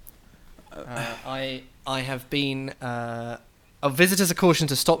 I have been. Visitors are cautioned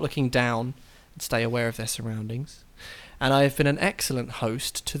to stop looking down and stay aware of their surroundings. and I have been an excellent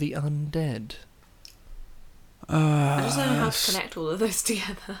host to the undead. I just don't know how to connect all of those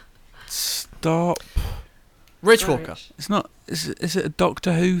together. Stop. Rich Sorry, Walker. Rich. It's not. Is it a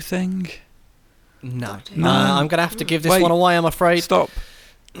Doctor Who thing? No. Doctor Who. No. I'm going to have to give this Wait. one away, I'm afraid. Stop.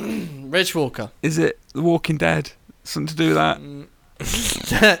 Rich Walker. Is it The Walking Dead? Something to do with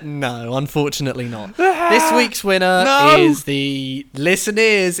that? No, unfortunately not. This week's winner No. is the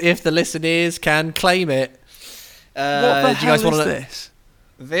listeners, if the listeners can claim it. What the do you hell guys wanna is know- this?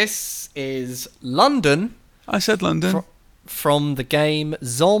 This is London I said London. from the game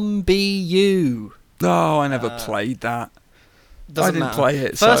Zombie U. Oh, I never played that. Doesn't I didn't matter. play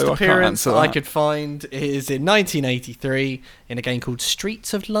it, First so I can't appearance answer I that. could find is in 1983 in a game called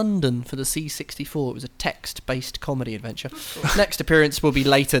Streets of London for the C64. It was a text-based comedy adventure. Next appearance will be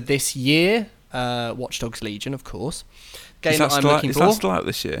later this year. Watch Dogs Legion, of course. Game that I'm looking is for. that still out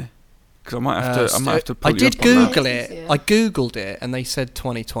this year? Because I might have to. I might have to. I Pull you did up on that. Google Yes, it. yeah. I googled it, and they said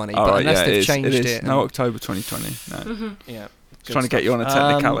 2020. Oh, but right, unless yeah, they've it changed is. it. No, and- October 2020. No, Mm-hmm. yeah. just trying to get you on a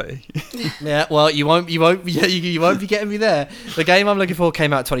technicality. Yeah, well, you won't be getting me there. The game I'm looking for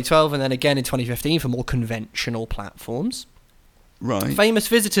came out in 2012, and then again in 2015 for more conventional platforms. Right. Famous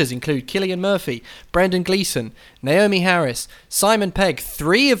visitors include Cillian Murphy, Brendan Gleeson, Naomi Harris, Simon Pegg.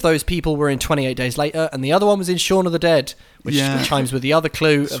 3 of those people were in 28 Days Later, and the other one was in Shaun of the Dead, which Yeah. chimes with the other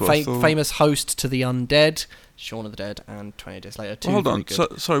clue, That's a what I thought. famous host to the undead, Shaun of the Dead, and 28 Days Later. 2 Well, hold very on.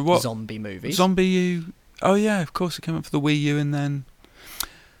 good Sorry, what? zombie movies. Zombie U. Oh yeah, of course it came up for the Wii U and then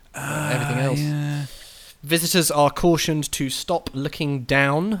everything else. Yeah. Visitors are cautioned to stop looking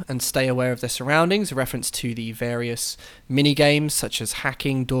down and stay aware of their surroundings, a reference to the various mini-games such as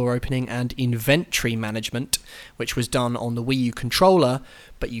hacking, door opening and inventory management, which was done on the Wii U controller,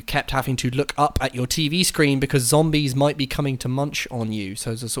 but you kept having to look up at your TV screen because zombies might be coming to munch on you, so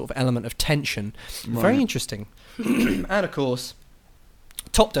there's a sort of element of tension. Very Right. interesting. And of course,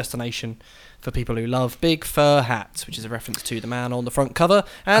 top destination for people who love big fur hats, which is a reference to the man on the front cover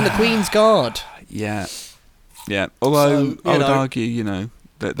and the Queen's Guard. Yeah. Yeah. Although So, I would know- argue,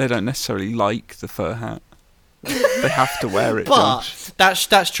 that they don't necessarily like the fur hat. They have to wear it. Josh. But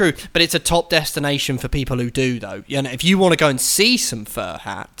that's true. But it's a top destination for people who do, though. You know, if you want to go and see some fur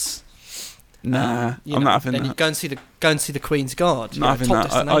hats, Nah, you I'm know, not having then that. you go and see the Queen's Guard. Not having top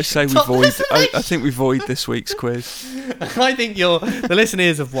that. I say we Top void. I destination. think we void this week's quiz. I think the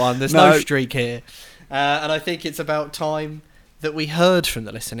listeners have won. There's no streak here, and I think it's about time that we heard from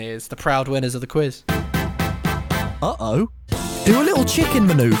the listeners, the proud winners of the quiz. Uh-oh. Do a little chicken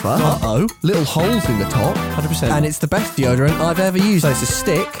manoeuvre. Uh-oh. Little holes in the top. 100%. And it's the best deodorant I've ever used. So it's a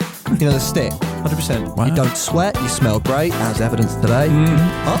stick. You know the stick. 100%. You don't sweat. You smell great, as evidence today.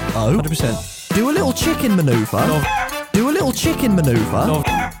 Uh-oh. 100%. Do a little chicken manoeuvre. Do a little chicken manoeuvre.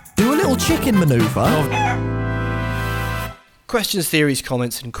 Do a little chicken manoeuvre. Questions, theories,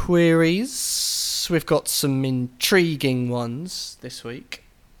 comments, and queries. We've got some intriguing ones this week.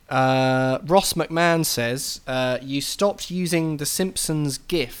 Ross McMahon says you stopped using the Simpsons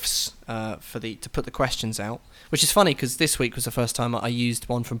GIFs to put the questions out, which is funny because this week was the first time I used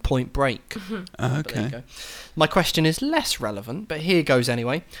one from Point Break. But there you Okay. go. My question is less relevant, but here goes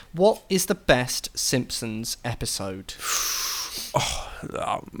anyway. What is the best Simpsons episode?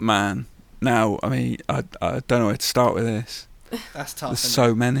 Oh man. Now, I mean, I don't know where to start with this. That's tough. There's isn't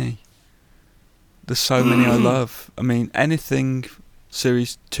so many. There's so many I love. I mean, anything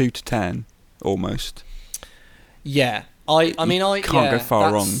series 2 to 10, almost. it? Yeah, I Can't go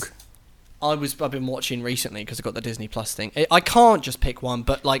far wrong. I've been watching recently because I got the Disney Plus thing. I can't just pick one,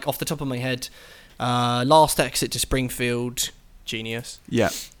 but like off the top of my head, Last Exit to Springfield, genius.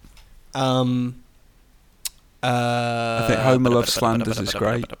 Yeah. I think Homer Loves Flanders is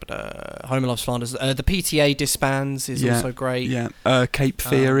great. Homer Loves Flanders. The PTA Disbands is Yeah, also great. Yeah. Cape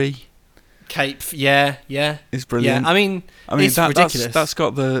Theory Cape, yeah. is brilliant. Yeah, I mean it's ridiculous. That's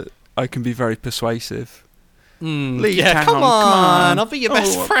got the. I can be very persuasive. Lee yeah, Town, come on, I'll be your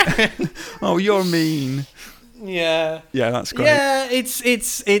best Oh, friend. Oh, you're mean. Yeah. Yeah, that's great. Yeah,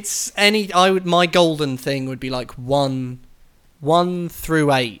 it's any. My golden thing would be like 1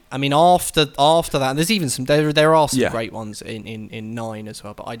 through 8. I mean, after that, there's even some. There are some great ones in 9 as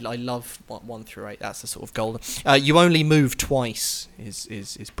well. But I love 1 through 8. That's the sort of golden. You Only Move Twice is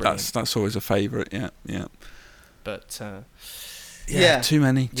brilliant. That's always a favourite. Yeah. But Yeah. Too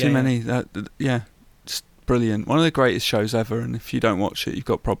many. Yeah. Just brilliant. One of the greatest shows ever. And if you don't watch it, you've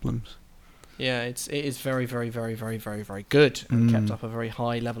got problems. yeah, it is very, very, very, very, very, very good and kept up a very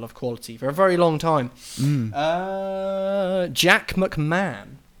high level of quality for a very long time. Jack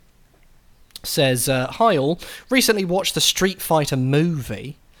McMahon says, "Hi all. Recently watched the Street Fighter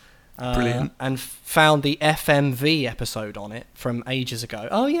movie. Brilliant. And found the FMV episode on it from ages ago.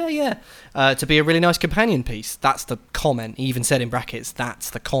 Oh, yeah. To be a really nice companion piece. That's the comment. He even said in brackets, that's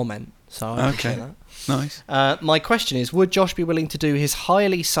the comment. So I appreciate that. Nice. My question is, would Josh be willing to do his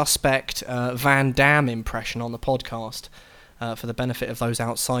highly suspect Van Damme impression on the podcast for the benefit of those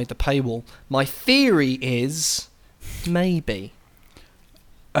outside the paywall? My theory is maybe.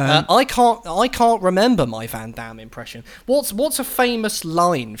 I can't remember my Van Damme impression. What's a famous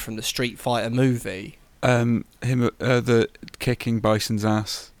line from the Street Fighter movie? The kicking Bison's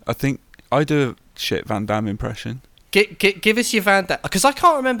ass. I think I do a shit Van Damme impression. Give us your Van Damme, because I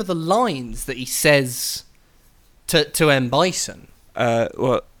can't remember the lines that he says to M. Bison.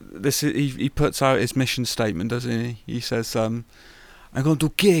 Well, he puts out his mission statement, doesn't he? He says, "I'm going to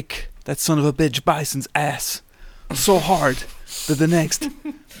kick that son of a bitch Bison's ass so hard that the next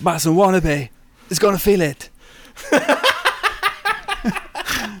Bison wannabe is going to feel it."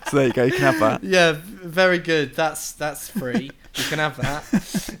 So there you go. You can have that. Yeah, very good. That's free. You can have that.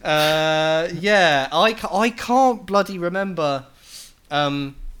 Yeah, I can't bloody remember.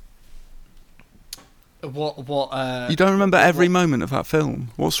 What? You don't remember every moment of that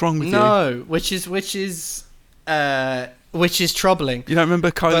film? What's wrong with you? No, which is troubling. You don't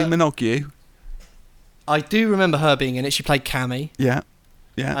remember Kylie Minogue? I do remember her being in it. She played Cammy. Yeah.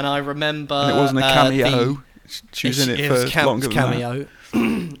 And I remember. And it wasn't a cameo. She was in it for longer than cameo.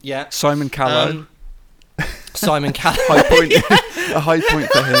 Yeah. Simon Callow. Simon Callow. A high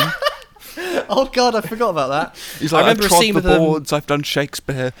point for him. Oh God, I forgot about that. He's like, I've trod the boards, I've done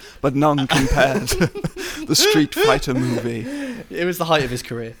Shakespeare, but none compared to the Street Fighter movie. It was the height of his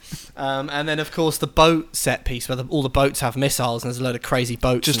career. And then, of course, the boat set piece where all the boats have missiles and there's a load of crazy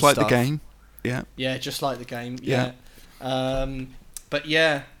boats. Just and like stuff. The game. Yeah. Yeah, just like the game. Yeah. But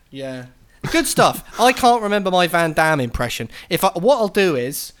yeah. Good stuff. I can't remember my Van Damme impression. What I'll do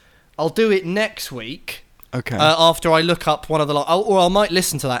is, I'll do it next week. Okay. After I look up one of the or I might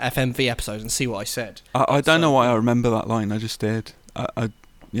listen to that FMV episode and see what I said. I don't know why I remember that line. I just did. I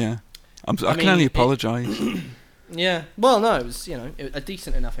can only apologise. Yeah. Well, no, it was a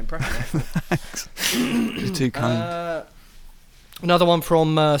decent enough impression. Thanks. You're too kind. Another one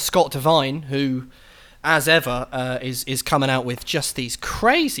from Scott Devine, who, as ever, is coming out with just these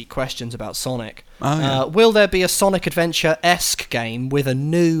crazy questions about Sonic. Oh, yeah. Will there be a Sonic Adventure-esque game with a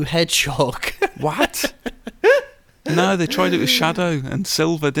new hedgehog? What? No, they tried it with Shadow and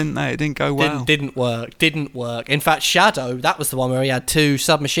Silver, didn't they? It didn't go well. Didn't work. In fact, Shadow, that was the one where he had 2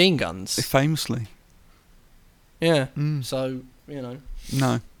 submachine guns. Famously. Yeah. So,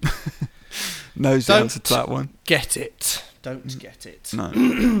 No. Knows the answer to that one. Get it. Don't get it. No.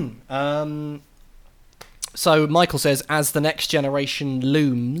 So Michael says, as the next generation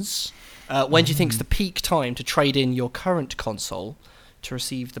looms, when do you think's the peak time to trade in your current console to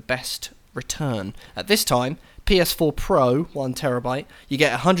receive the best return? At this time, PS4 Pro, 1TB, you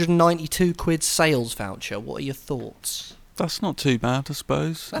get 192 quid sales voucher. What are your thoughts? That's not too bad, I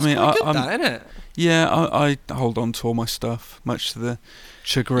suppose. That's quite good, isn't it? Yeah, I hold on to all my stuff, much to the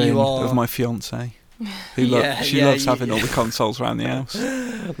chagrin of my fiancée. She loves having all the consoles around the house.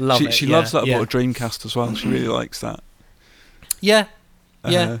 She loves that I bought a Dreamcast as well. She really likes that. Yeah.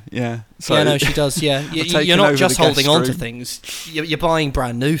 So no, she does. Yeah, you're not just holding on to things. You're buying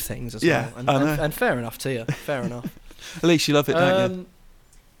brand new things as well. And fair enough to you. Fair enough. At least you love it, don't you?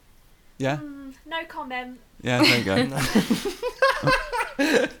 Yeah. No comment. Yeah, there you go.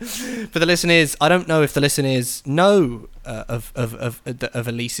 For the listeners, I don't know if the listeners know of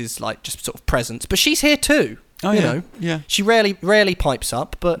Elise's like just sort of presence, but she's here too. Oh, you know. Yeah. She rarely pipes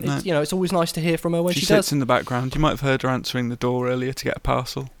up, but no. It's always nice to hear from her when she does. She sits in the background. You might have heard her answering the door earlier to get a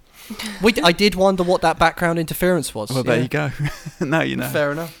parcel. I did wonder what that background interference was. Well, there you go. Now you know.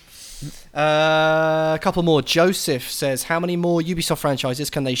 Fair enough. A couple more. Joseph says, how many more Ubisoft franchises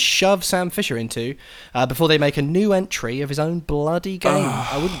can they shove Sam Fisher into before they make a new entry of his own bloody game?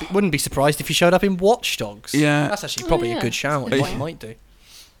 I wouldn't be surprised if he showed up in Watch Dogs. Yeah. That's actually probably a good shout. What he might do.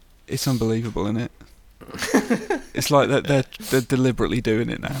 It's unbelievable, isn't it? It's like they're deliberately doing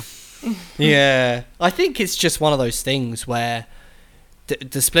it now. Yeah. I think it's just one of those things where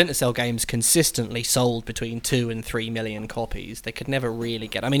the Splinter Cell games consistently sold between 2 and 3 million copies. They could never really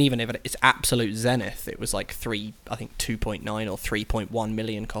get... I mean, even if it's absolute zenith, it was like 2.9 or 3.1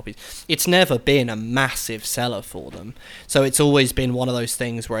 million copies. It's never been a massive seller for them. So it's always been one of those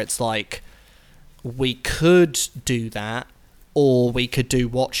things where it's like, we could do that, or we could do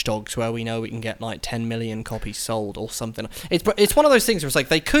Watch Dogs where we know we can get like 10 million copies sold or something. It's one of those things where it's like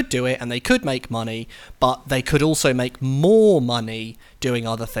they could do it and they could make money, but they could also make more money doing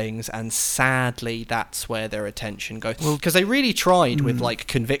other things, and sadly that's where their attention goes, because they really tried with like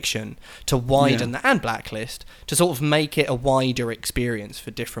Conviction to widen and Blacklist to sort of make it a wider experience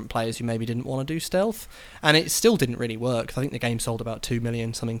for different players who maybe didn't want to do stealth, and it still didn't really work. I think the game sold about 2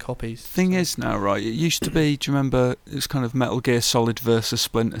 million something copies. Thing is now, right, it used to be, do you remember, it was kind of Metal Gear Solid versus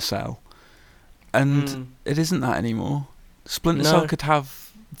Splinter Cell, and it isn't that anymore. Splinter Cell could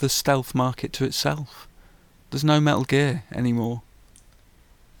have the stealth market to itself. There's no Metal Gear anymore,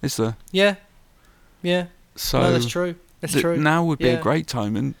 is there? Yeah. So no, that's true. That's true. Now would be a great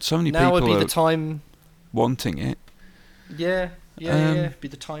time, and so many now people would be are the time wanting it. Yeah. Be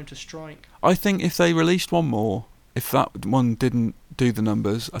the time to strike. I think if they released one more, if that one didn't do the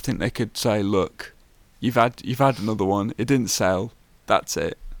numbers, I think they could say, look, you've had another one, it didn't sell, that's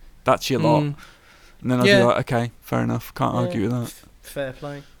it, that's your lot. And then I'd be like, okay, fair enough, can't argue with that. Fair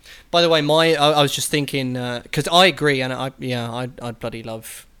play. By the way, I was just thinking, because I agree, and I'd bloody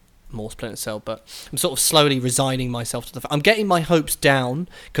love more Splinter Cell, but I'm sort of slowly resigning myself to the fact I'm getting my hopes down,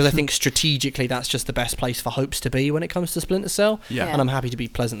 because I think strategically that's just the best place for hopes to be when it comes to Splinter Cell. And I'm happy to be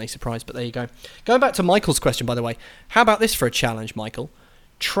pleasantly surprised, but there you go. Going back to Michael's question, by the way, how about this for a challenge, Michael?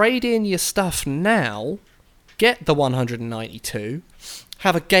 Trade in your stuff now, get the 192,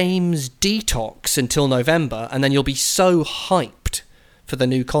 have a games detox until November, and then you'll be so hyped for the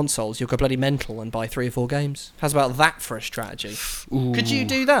new consoles, you'll go bloody mental and buy 3 or 4 games. How's about that for a strategy? Ooh. Could you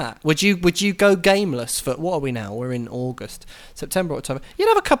do that? Would you go gameless for, what are we now? We're in August, September, October. You'd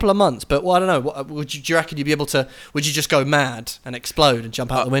have a couple of months, but I don't know. Do you reckon you'd be able to? Would you just go mad and explode and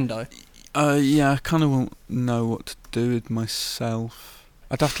jump out the window? Yeah, I kind of won't know what to do with myself.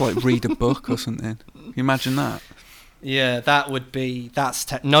 I'd have to like read a book or something. Can you imagine that? Yeah, that would be.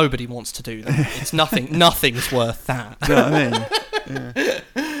 Nobody wants to do that. It's nothing. Nothing's worth that. Do you know what I mean?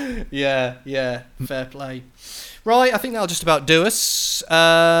 Yeah, fair play. Right, I think that'll just about do us.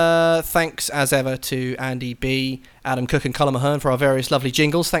 Thanks as ever to Andy B, Adam Cook and Colin Mahern for our various lovely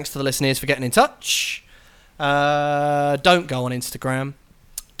jingles. Thanks to the listeners for getting in touch. Don't go on Instagram.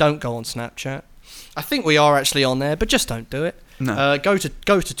 Don't go on Snapchat. I think we are actually on there, but just don't do it. No. Go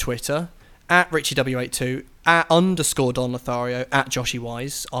to Twitter, at RichieW82, at _Don Lothario, at Joshy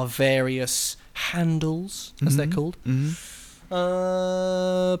Wise, our various handles, as they're called.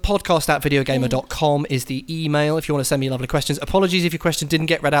 Podcast@videogamer.com is the email if you want to send me lovely questions. Apologies if your question didn't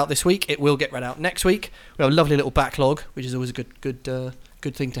get read out this week. It will get read out next week. We have a lovely little backlog, which is always a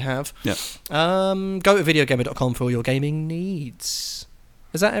good thing to have. Yeah. Go to videogamer.com for all your gaming needs.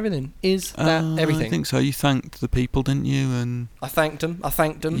 Is that everything? Is that everything? I think so. You thanked the people, didn't you? And I thanked them.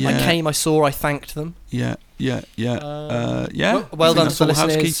 Yeah. I came, I saw, I thanked them. Yeah. Well Well done to the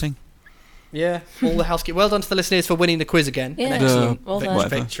listeners. Housekeeping. Yeah, all the housekeeping. Well done to the listeners for winning the quiz again. Yeah. An excellent Well done.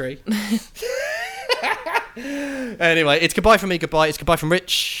 victory. Anyway, it's goodbye from me, goodbye. It's goodbye from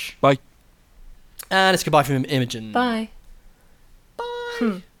Rich. Bye. And it's goodbye from Imogen. Bye.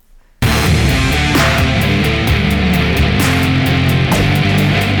 Bye.